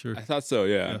pretty sure. I thought so,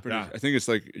 yeah. Yeah. I think it's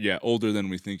like, older than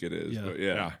we think it is.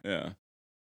 Yeah. But yeah.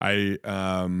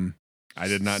 I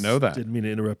did not know that. Didn't mean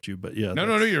to interrupt you, but yeah.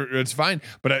 No, it's fine.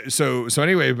 But so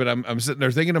anyway, but I'm sitting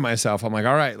there thinking to myself, I'm like,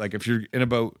 all right, like if you're in a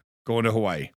boat, going to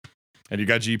Hawaii, and you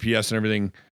got GPS and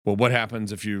everything. Well, what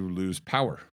happens if you lose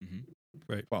power? Mhm.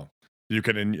 Right. Well, you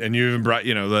can, and you even brought,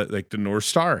 like the North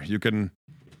Star. You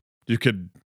could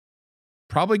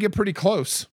probably get pretty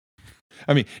close.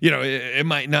 I mean, it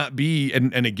might not be,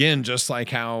 and again, just like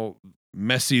how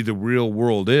messy the real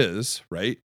world is,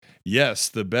 right? Yes,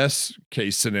 the best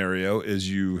case scenario is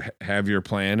you have your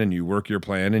plan and you work your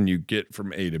plan and you get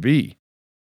from A to B.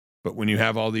 But when you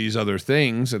have all these other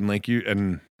things, and like you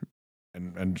and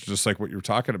just like what you were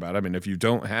talking about, I mean, if you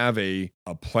don't have a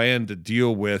plan to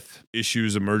deal with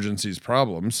issues, emergencies,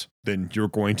 problems, then you're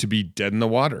going to be dead in the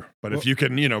water. But if you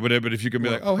can, but if you can be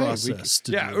like, oh, hey,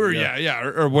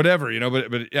 or whatever,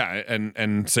 but yeah,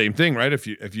 and same thing, right?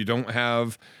 If you don't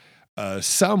have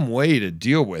some way to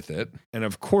deal with it, and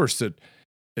of course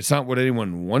it's not what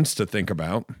anyone wants to think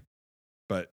about,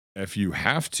 but if you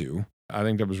have to, I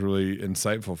think that was really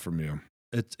insightful from you.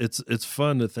 It's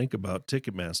fun to think about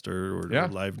Ticketmaster or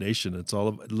Live Nation. It's all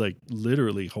of, like,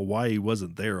 literally Hawaii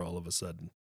wasn't there all of a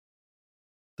sudden.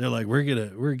 They're like, we're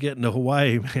getting to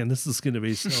Hawaii, man. This is gonna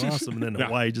be so awesome, and then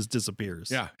Hawaii just disappears.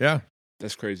 Yeah,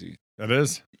 That's crazy. that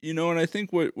is. And I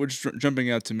think what's jumping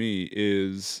out to me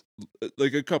is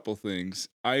like a couple things.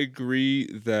 I agree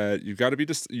that you got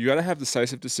to have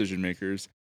decisive decision makers.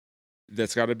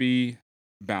 That's got to be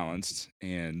balanced,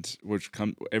 and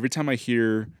every time I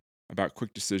hear about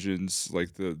quick decisions,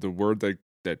 like the word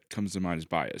that comes to mind is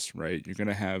bias, right? You're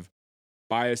gonna have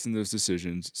bias in those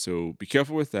decisions, so be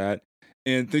careful with that.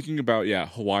 And thinking about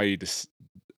Hawaii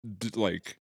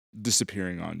like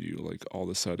disappearing on you, like all of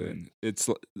a sudden,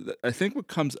 I think what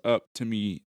comes up to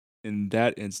me in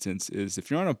that instance is,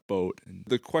 if you're on a boat, and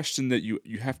the question that you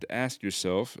have to ask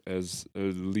yourself as a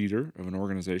leader of an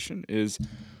organization is,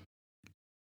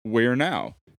 where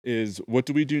now? Is what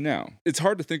do we do now? It's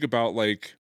hard to think about,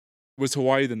 like, was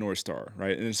Hawaii the North Star,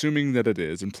 right? And assuming that it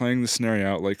is, and playing the scenario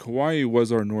out, like Hawaii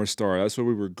was our North Star, that's where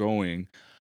we were going,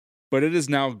 but it is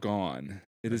now gone.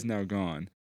 It is now gone.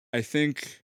 I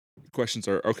think questions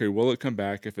are, okay, will it come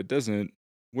back? If it doesn't,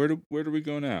 where do we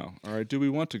go now? All right, do we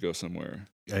want to go somewhere?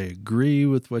 I agree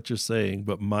with what you're saying,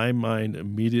 but my mind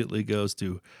immediately goes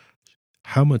to,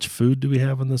 how much food do we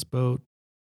have on this boat?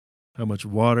 How much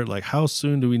water? Like, how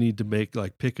soon do we need to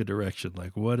pick a direction?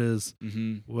 Like, what is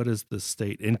the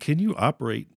state? And can you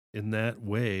operate in that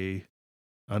way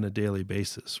on a daily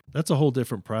basis? That's a whole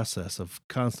different process of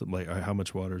constantly, all right, how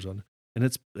much water's on, and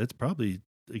it's probably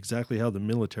exactly how the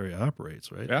military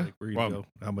operates, right? Yeah. Like, we're gonna go,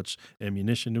 how much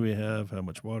ammunition do we have? How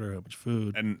much water? How much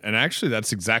food? And actually,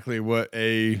 that's exactly what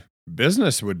a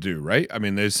business would do, right? I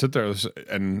mean, they sit there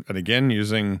and again,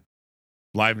 using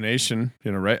Live Nation,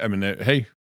 right? I mean, hey,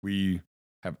 we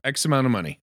have X amount of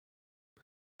money.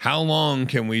 How long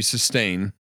can we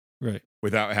sustain, right,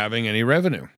 without having any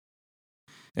revenue?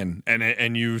 And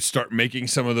you start making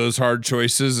some of those hard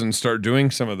choices and start doing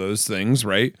some of those things,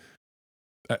 right?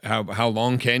 How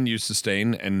long can you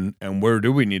sustain, and where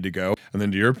do we need to go? And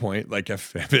then to your point, like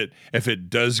if it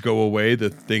does go away,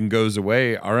 the thing goes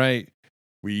away. All right,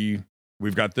 we've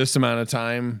got this amount of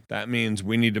time. That means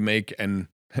we need to make, and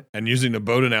using the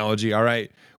boat analogy, all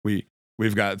right,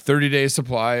 we've got 30 days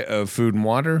supply of food and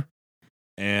water,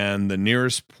 and the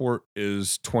nearest port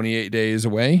is 28 days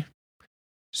away.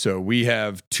 So we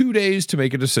have 2 days to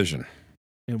make a decision.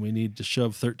 And we need to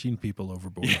shove 13 people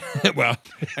overboard. Well,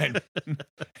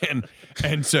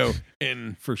 and so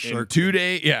in 2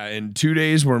 days, in 2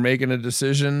 days we're making a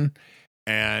decision,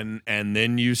 and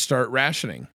then you start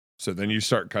rationing. So then you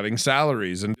start cutting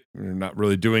salaries, and you're not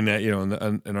really doing that,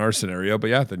 in our scenario.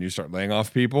 But then you start laying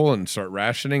off people and start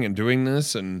rationing and doing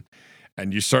this, and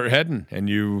you start heading, and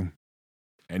you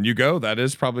go. That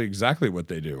is probably exactly what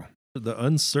they do. The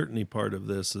uncertainty part of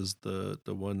this is the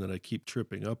one that I keep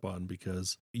tripping up on,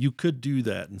 because you could do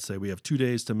that and say we have 2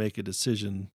 days to make a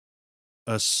decision,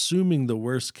 assuming the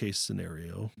worst case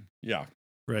scenario. Yeah.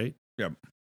 Right? Yep.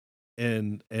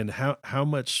 And how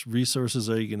much resources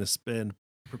are you going to spend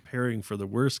preparing for the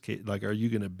worst case? Like, are you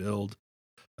going to build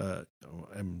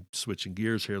I'm switching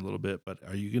gears here a little bit, but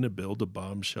are you going to build a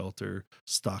bomb shelter,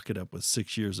 stock it up with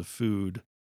 6 years of food,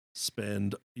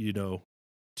 spend,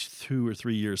 2 or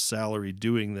 3 years salary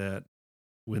doing that,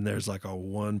 when there's like a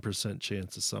 1%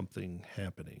 chance of something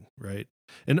happening, right?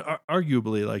 And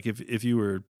arguably, like, if you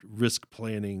were risk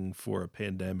planning for a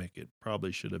pandemic, it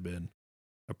probably should have been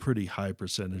a pretty high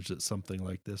percentage that something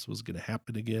like this was going to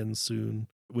happen again soon.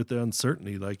 With the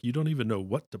uncertainty, like, you don't even know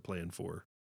what to plan for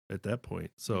at that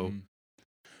point. So,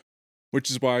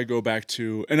 which is why I go back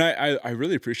to, and I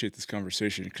really appreciate this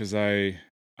conversation, because I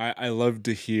love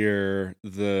to hear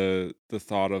the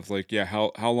thought of, like,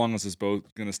 how long is this boat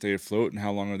going to stay afloat, and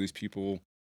how long are these people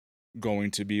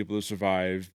going to be able to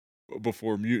survive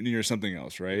before mutiny or something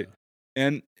else, right?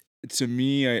 And to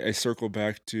me, I circle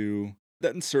back to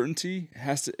that uncertainty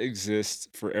has to exist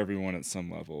for everyone at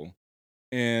some level.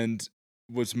 And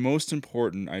what's most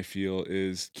important, I feel,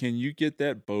 is can you get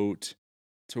that boat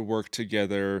to work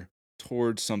together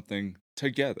towards something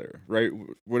together, right?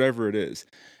 Whatever it is.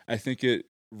 I think it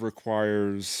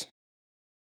requires,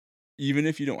 even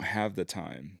if you don't have the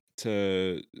time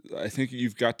to, I think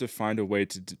you've got to find a way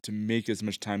to make as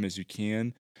much time as you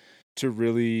can to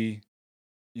really,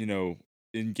 you know,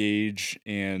 engage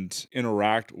and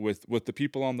interact with the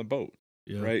people on the boat,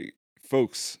 Yeah. right?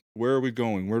 Folks, where are we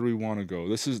going? Where do we want to go?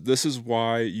 This is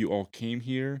why you all came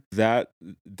here. That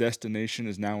destination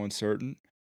is now uncertain,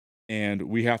 and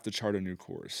we have to chart a new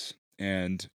course.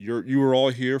 And you were all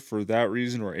here for that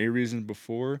reason or a reason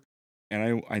before,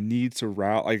 and I need to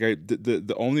route, like,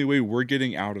 the only way we're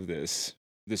getting out of this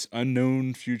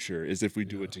unknown future is if we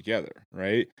do Yeah. it together,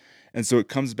 right? And so it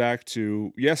comes back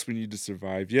to, yes, we need to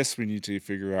survive. Yes, we need to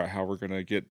figure out how we're going to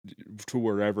get to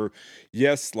wherever.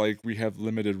 Yes, like, we have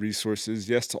limited resources.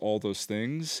 Yes, to all those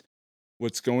things.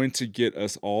 What's going to get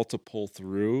us all to pull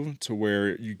through to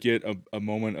where you get a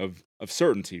moment of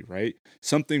certainty, right?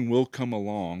 Something will come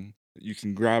along that you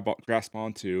can grasp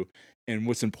onto. And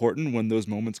what's important when those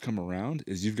moments come around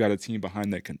is you've got a team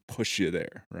behind that can push you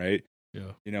there, right?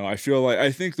 Yeah. You know, I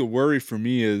think the worry for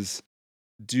me is,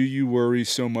 do you worry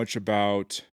so much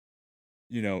about,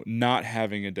 you know, not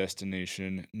having a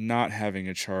destination, not having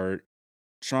a chart,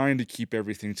 trying to keep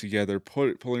everything together,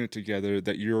 pulling it together,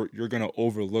 that you're going to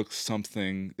overlook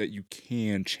something that you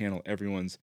can channel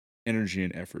everyone's energy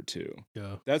and effort to?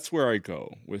 Yeah. That's where I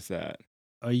go with that.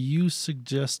 Are you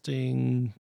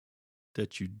suggesting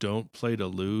that you don't play to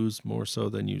lose more so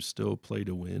than you still play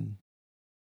to win?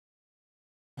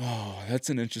 Oh, that's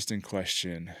an interesting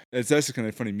question. It's actually kind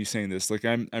of funny me saying this. Like,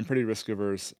 I'm pretty risk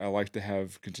averse. I like to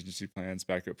have contingency plans,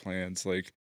 backup plans. Like,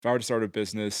 if I were to start a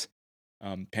business,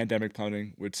 pandemic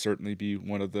planning would certainly be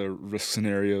one of the risk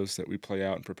scenarios that we play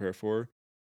out and prepare for.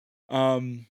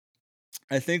 Um,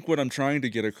 I think what I'm trying to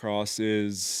get across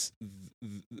is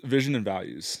vision and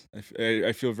values.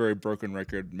 I feel very broken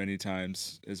record many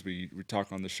times as we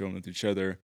talk on the show and with each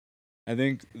other. I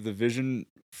think the vision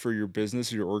for your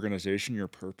business, your organization, your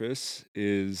purpose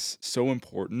is so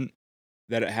important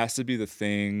that it has to be the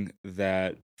thing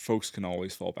that folks can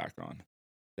always fall back on,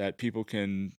 that people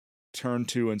can turn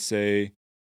to and say,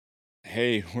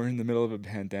 hey, we're in the middle of a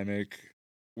pandemic.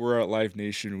 We're at Live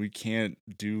Nation. We can't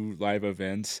do live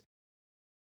events.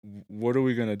 What are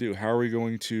we going to do? How are we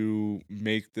going to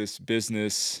make this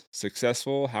business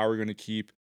successful? How are we going to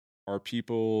keep our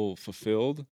people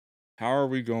fulfilled? How are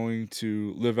we going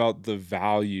to live out the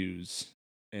values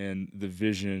and the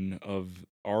vision of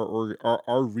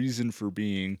our reason for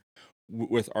being,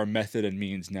 with our method and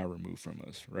means now removed from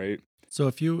us, right? So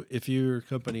if your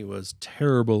company was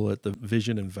terrible at the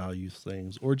vision and values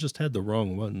things, or just had the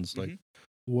wrong ones, like,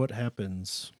 what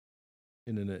happens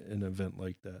in an event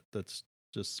like that? That's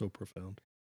just so profound.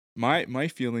 My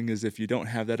feeling is, if you don't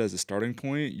have that as a starting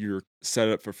point, you're set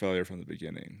up for failure from the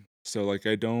beginning. So, like,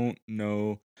 I don't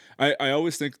know. I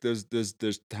always think there's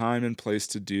time and place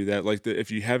to do that. Like,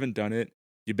 if you haven't done it,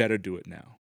 you better do it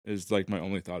now. Is like my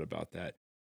only thought about that.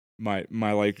 My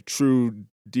like true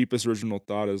deepest original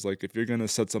thought is, like, if you're gonna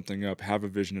set something up, have a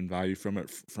vision and value from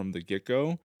it from the get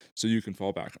go, so you can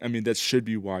fall back. I mean, that should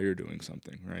be why you're doing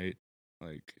something, right?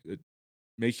 Like,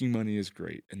 making money is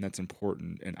great, and that's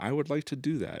important, and I would like to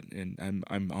do that, and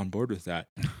I'm on board with that.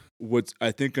 What's,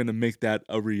 I think, going to make that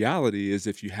a reality is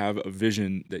if you have a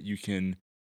vision that you can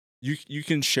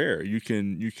share, you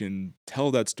can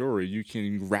tell that story, you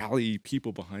can rally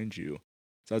people behind you.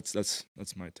 So that's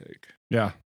my take.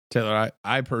 Yeah. Taylor,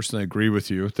 I personally agree with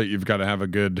you that you've got to have a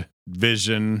good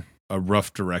vision, a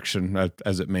rough direction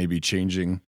as it may be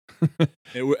changing.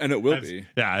 And it will as, be.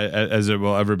 Yeah, as it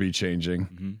will ever be changing.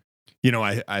 Mm-hmm. You know,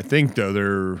 I think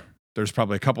though there's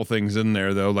probably a couple things in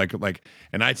there though, like,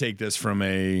 and I take this from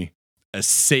either,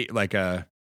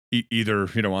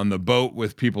 you know, on the boat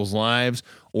with people's lives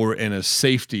or in a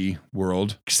safety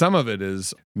world. Some of it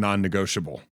is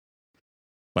non-negotiable.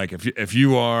 Like if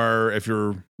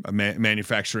you're a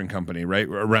manufacturing company, right,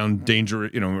 around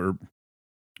danger, you know, or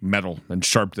metal and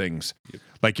sharp things, Yep.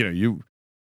 like, you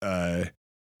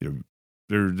know,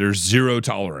 there's zero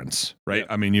tolerance, right? Yep.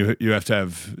 I mean, you have to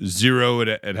have zero.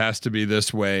 It has to be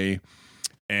this way,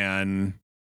 and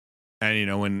you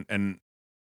know, and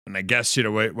I guess, you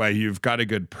know, why you've got a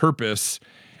good purpose,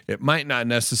 it might not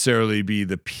necessarily be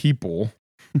the people,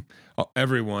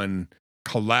 everyone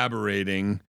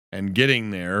collaborating and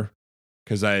getting there,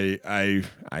 because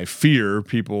I fear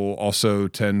people also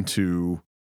tend to,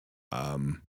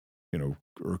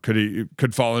 or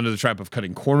could fall into the trap of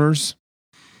cutting corners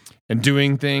and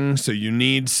doing things. So you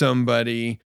need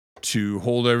somebody to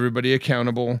hold everybody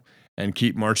accountable and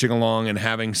keep marching along and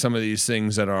having some of these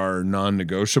things that are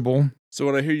non-negotiable. So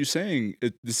what I hear you saying,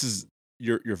 this is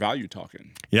your value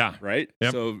talking. Yeah. Right.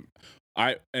 Yep. So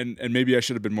and maybe I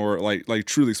should have been more like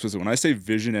truly explicit. When I say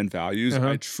vision and values,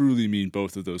 I truly mean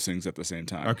both of those things at the same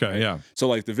time. Okay. Right? Yeah. So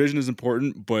like the vision is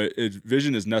important, but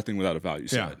vision is nothing without a value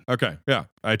side. Yeah. Okay. Yeah.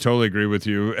 I totally agree with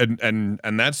you. And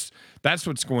that's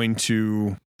what's going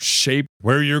to shape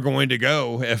where you're going to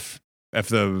go if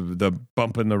the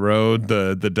bump in the road,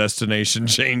 the destination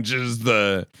changes,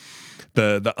 the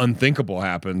unthinkable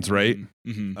happens, right?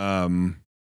 Mm-hmm.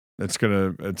 It's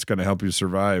gonna help you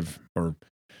survive, or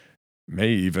may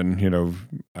even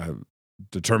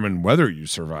determine whether you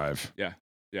survive. Yeah.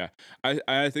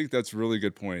 I think that's a really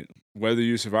good point. Whether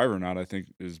you survive or not, I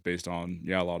think is based on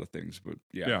a lot of things. But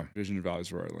yeah. Vision and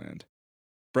values where I land.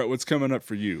 Brett, what's coming up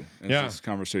for you as this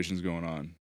conversation's going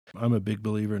on? I'm a big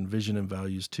believer in vision and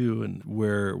values too, and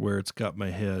where it's got my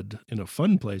head in a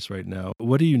fun place right now.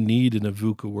 What do you need in a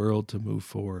VUCA world to move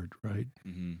forward, right?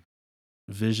 Mm-hmm.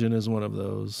 Vision is one of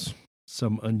those.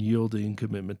 Some unyielding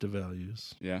commitment to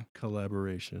values. Yeah.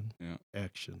 Collaboration. Yeah.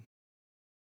 Action.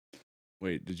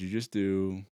 Wait, did you just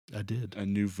do? I did. A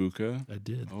new VUCA? I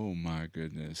did. Oh my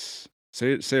goodness.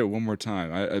 Say it one more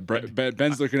time.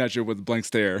 Ben's looking at you with a blank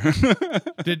stare.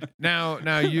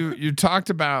 Now you talked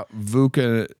about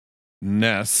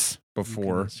VUCA-ness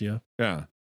before. VUCA-ness, Yeah.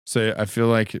 So I feel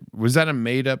like, was that a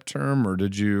made up term, or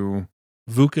did you?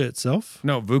 VUCA itself?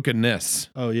 No, VUCA-ness.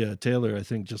 Oh yeah, Taylor I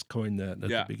think just coined that at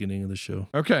the beginning of the show.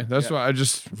 Okay, that's why I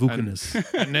just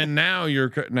VUCA-ness. And then now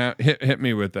hit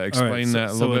me with that. Explain that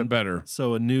a little bit better.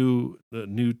 So a new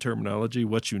terminology.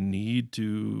 What you need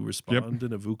to respond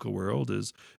in a VUCA world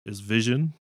is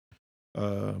vision,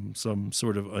 some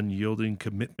sort of unyielding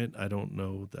commitment. I don't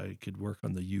know that I could work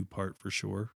on the U part for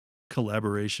sure.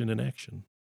 Collaboration and action.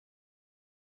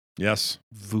 Yes.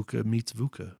 VUCA meets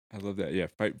VUCA. I love that. Yeah,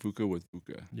 fight VUCA with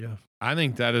VUCA. Yeah. I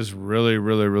think that is really,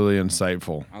 really, really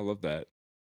insightful. I love that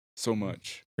so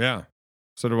much. Yeah.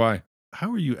 So do I. How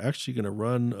are you actually going to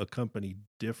run a company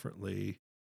differently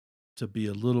to be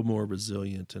a little more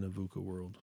resilient in a VUCA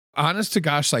world? Honest to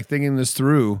gosh, like thinking this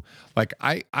through, like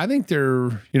I think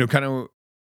they're, kind of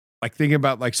like thinking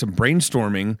about like some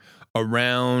brainstorming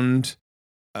around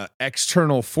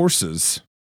external forces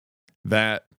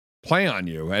that play on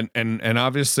you, and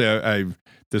obviously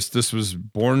this was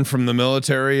born from the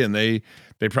military, and they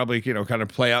probably kind of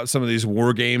play out some of these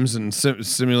war games and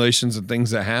simulations and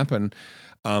things that happen.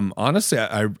 Honestly,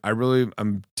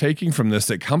 I'm taking from this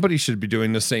that companies should be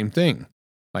doing the same thing.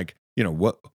 Like,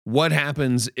 what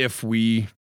happens if we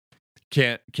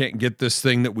can't get this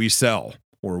thing that we sell,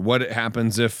 or what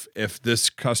happens if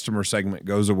this customer segment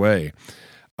goes away.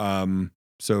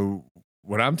 So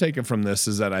what I'm taking from this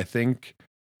is that I think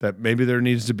that maybe there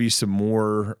needs to be some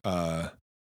more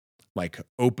like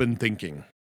open thinking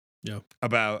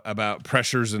about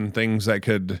pressures and things that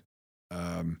could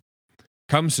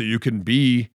come, so you can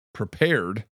be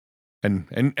prepared.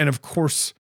 And of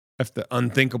course, if the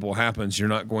unthinkable happens, you're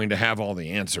not going to have all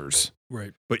the answers.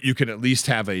 Right. But you can at least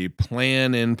have a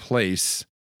plan in place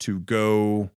to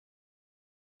go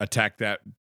attack that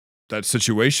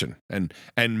situation, and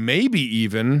maybe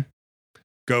even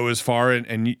go as far,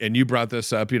 and you brought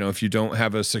this up, if you don't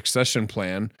have a succession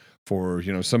plan for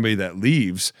somebody that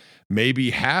leaves, maybe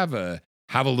have a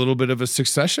little bit of a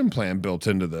succession plan built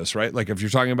into this, right? Like if you're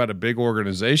talking about a big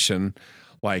organization,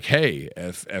 like, hey,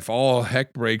 if all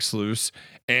heck breaks loose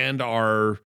and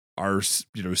our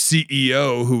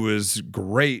CEO, who is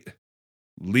great,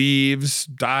 leaves,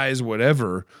 dies,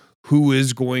 whatever, who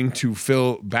is going to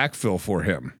backfill for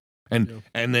him?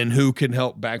 And then who can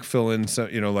help backfill in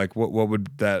some, like what would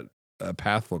that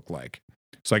path look like?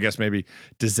 So I guess maybe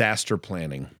disaster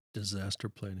planning. Disaster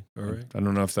planning. All right. I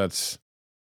don't know if that's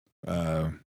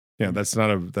that's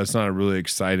not a really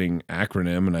exciting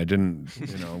acronym, and I didn't,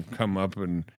 come up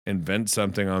and invent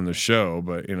something on the show,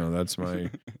 but that's my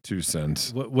 2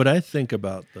 cents. What I think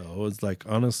about though is, like,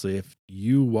 honestly, if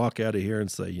you walk out of here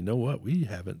and say, you know what, we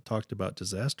haven't talked about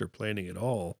disaster planning at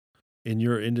all in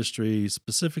your industry,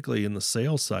 specifically in the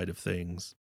sales side of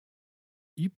things,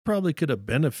 you probably could have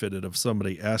benefited of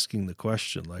somebody asking the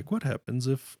question, like, what happens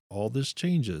if all this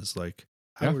changes? Like,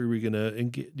 how are we going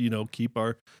to, keep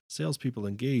our salespeople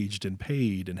engaged and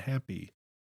paid and happy?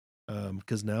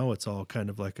 Because now it's all kind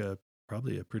of like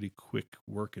probably a pretty quick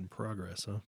work in progress,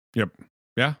 huh? Yep.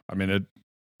 Yeah. I mean, it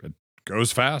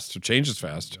goes fast, it changes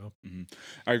fast. Mhm.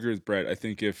 I agree with Brett. I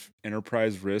think if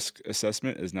enterprise risk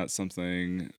assessment is not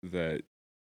something that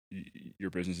your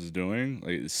business is doing,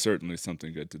 like it's certainly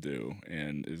something good to do,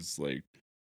 and is like,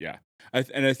 yeah.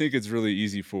 And I think it's really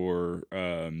easy for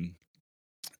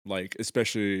like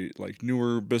especially like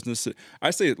newer businesses.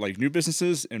 I say like new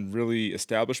businesses and really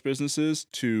established businesses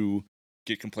to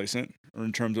get complacent, or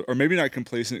in terms of, or maybe not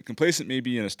complacent. Complacent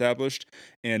maybe in established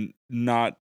and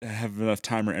not have enough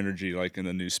time or energy like in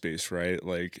the new space, right?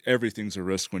 Like everything's a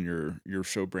risk when you're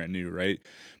so brand new, right?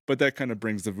 But that kind of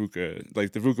brings the VUCA,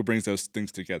 like the VUCA brings those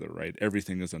things together, right?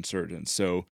 Everything is uncertain.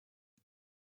 So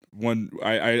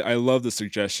I love the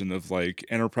suggestion of like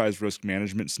enterprise risk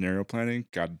management scenario planning.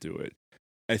 Got to do it.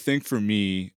 I think for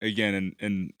me, again,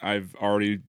 and I've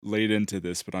already laid into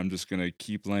this, but I'm just gonna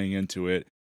keep laying into it.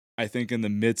 I think in the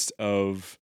midst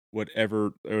of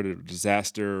whatever or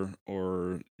disaster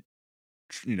or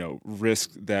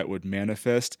risk that would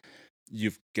manifest,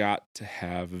 you've got to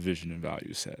have a vision and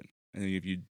value set. I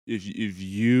think if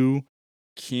you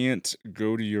can't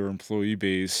go to your employee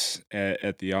base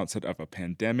at the outset of a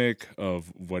pandemic,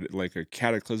 of what like a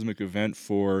cataclysmic event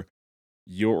for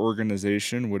your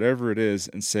organization, whatever it is,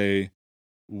 and say,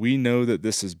 we know that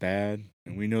this is bad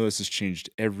and we know this has changed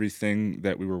everything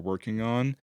that we were working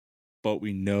on, but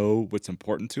we know what's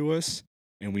important to us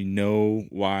and we know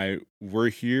why we're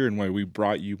here and why we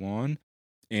brought you on.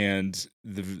 And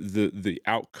the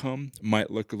outcome might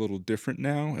look a little different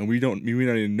now, and we don't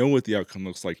even know what the outcome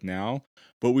looks like now,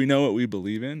 but we know what we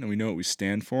believe in and we know what we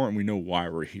stand for and we know why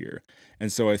we're here.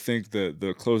 And so I think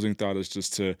the closing thought is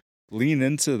just to lean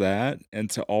into that and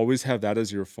to always have that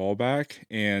as your fallback,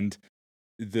 and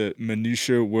the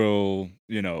minutia will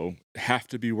have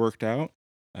to be worked out.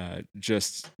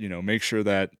 Just make sure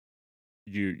that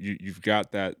you've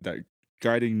got that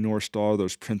guiding north star,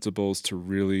 those principles to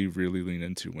really really lean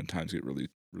into when times get really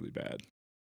really bad.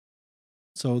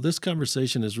 So this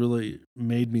conversation has really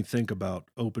made me think about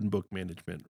open book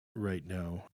management right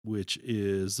now, which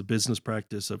is the business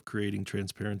practice of creating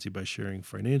transparency by sharing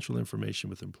financial information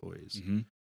with employees. Mm-hmm.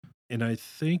 And I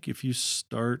think if you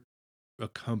start a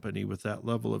company with that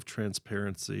level of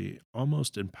transparency,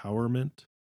 almost empowerment,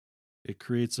 it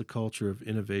creates a culture of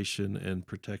innovation and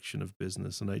protection of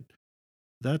business. And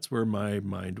that's where my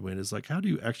mind went, is like, how do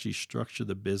you actually structure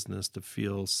the business to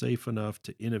feel safe enough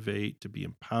to innovate, to be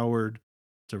empowered,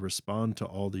 to respond to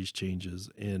all these changes?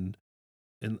 And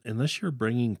unless you're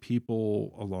bringing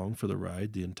people along for the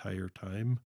ride the entire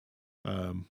time,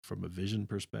 from a vision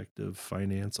perspective,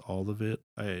 finance, all of it,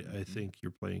 I think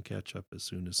you're playing catch up as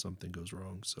soon as something goes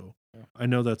wrong. So Yeah. I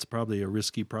know that's probably a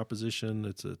risky proposition.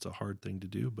 It's a hard thing to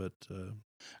do, but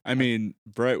I mean,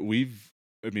 Brett, we've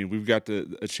got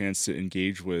a chance to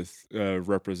engage with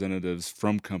representatives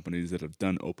from companies that have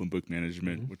done open book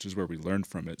management, which is where we learned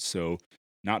from it. So,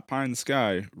 not pie in the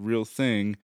sky, real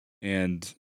thing.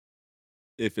 And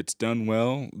if it's done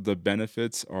well, the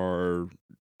benefits are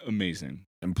amazing.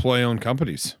 Employee-owned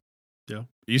companies. Yeah.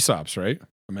 ESOPs, right?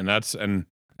 I mean, that's and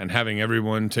having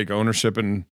everyone take ownership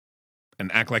and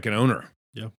act like an owner.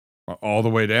 Yeah. All the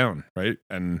way down, right?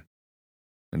 And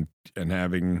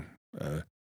having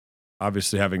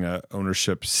obviously having a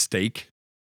ownership stake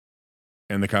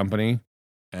in the company,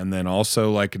 and then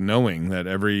also like knowing that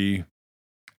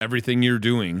everything you're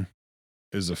doing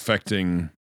is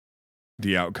affecting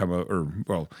the outcome of, or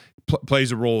well,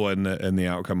 plays a role in the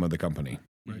outcome of the company.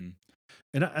 Right. Mhm.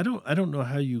 And I don't know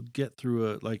how you get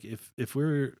through like if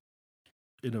we're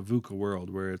in a VUCA world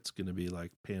where it's going to be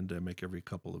like pandemic every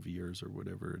couple of years or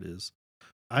whatever it is.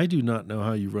 I do not know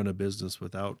how you run a business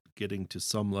without getting to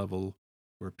some level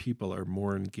where people are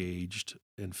more engaged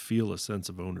and feel a sense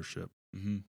of ownership.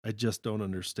 Mm-hmm. I just don't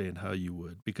understand how you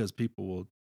would, because people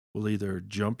will either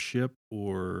jump ship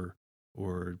or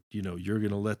you're going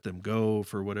to let them go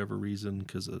for whatever reason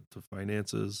because of the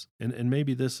finances. And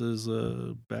maybe this is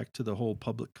back to the whole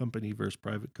public company versus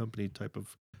private company type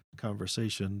of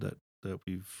conversation that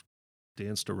we've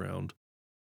danced around.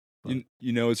 But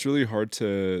It's really hard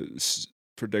to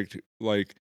predict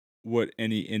like what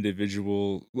any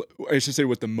individual, I should say,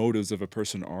 what the motives of a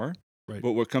person are. right.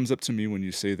 But what comes up to me when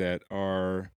you say that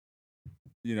are,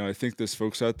 I think there's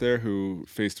folks out there who,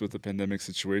 faced with the pandemic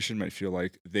situation, might feel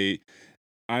like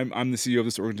I'm the CEO of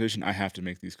this organization. I have to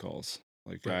make these calls.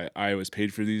 Like Right. I was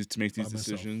paid for these to make By these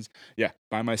myself. decisions. Yeah,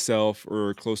 by myself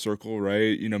or a close circle,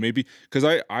 right? Maybe because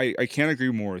I can't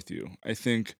agree more with you. I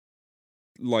think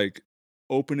like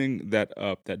opening that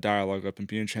dialogue up and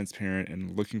being transparent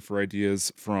and looking for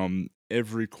ideas from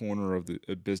every corner of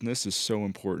the business is so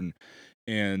important.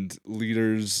 And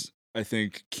leaders, I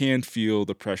think, can feel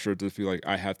the pressure to feel like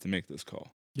I have to make this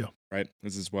call. Yeah. Right?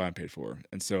 This is what I'm paid for.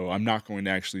 And so I'm not going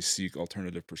to actually seek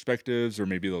alternative perspectives, or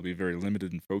maybe they'll be very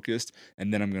limited and focused.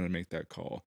 And then I'm going to make that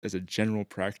call. As a general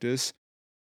practice,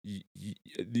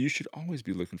 you should always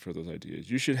be looking for those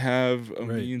ideas. You should have a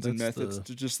Right, means and that's methods the-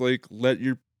 to just like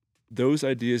those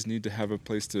ideas need to have a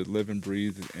place to live and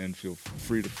breathe and feel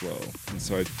free to flow. And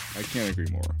so I can't agree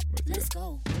more with you. Let's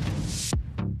go.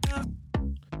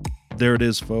 There it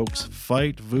is, folks.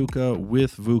 Fight VUCA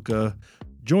with VUCA.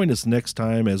 Join us next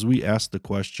time as we ask the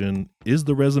question, is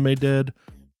the resume dead?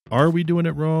 Are we doing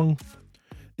it wrong?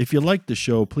 If you like the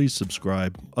show, please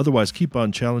subscribe. Otherwise, keep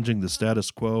on challenging the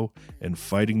status quo and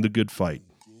fighting the good fight.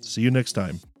 See you next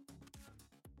time.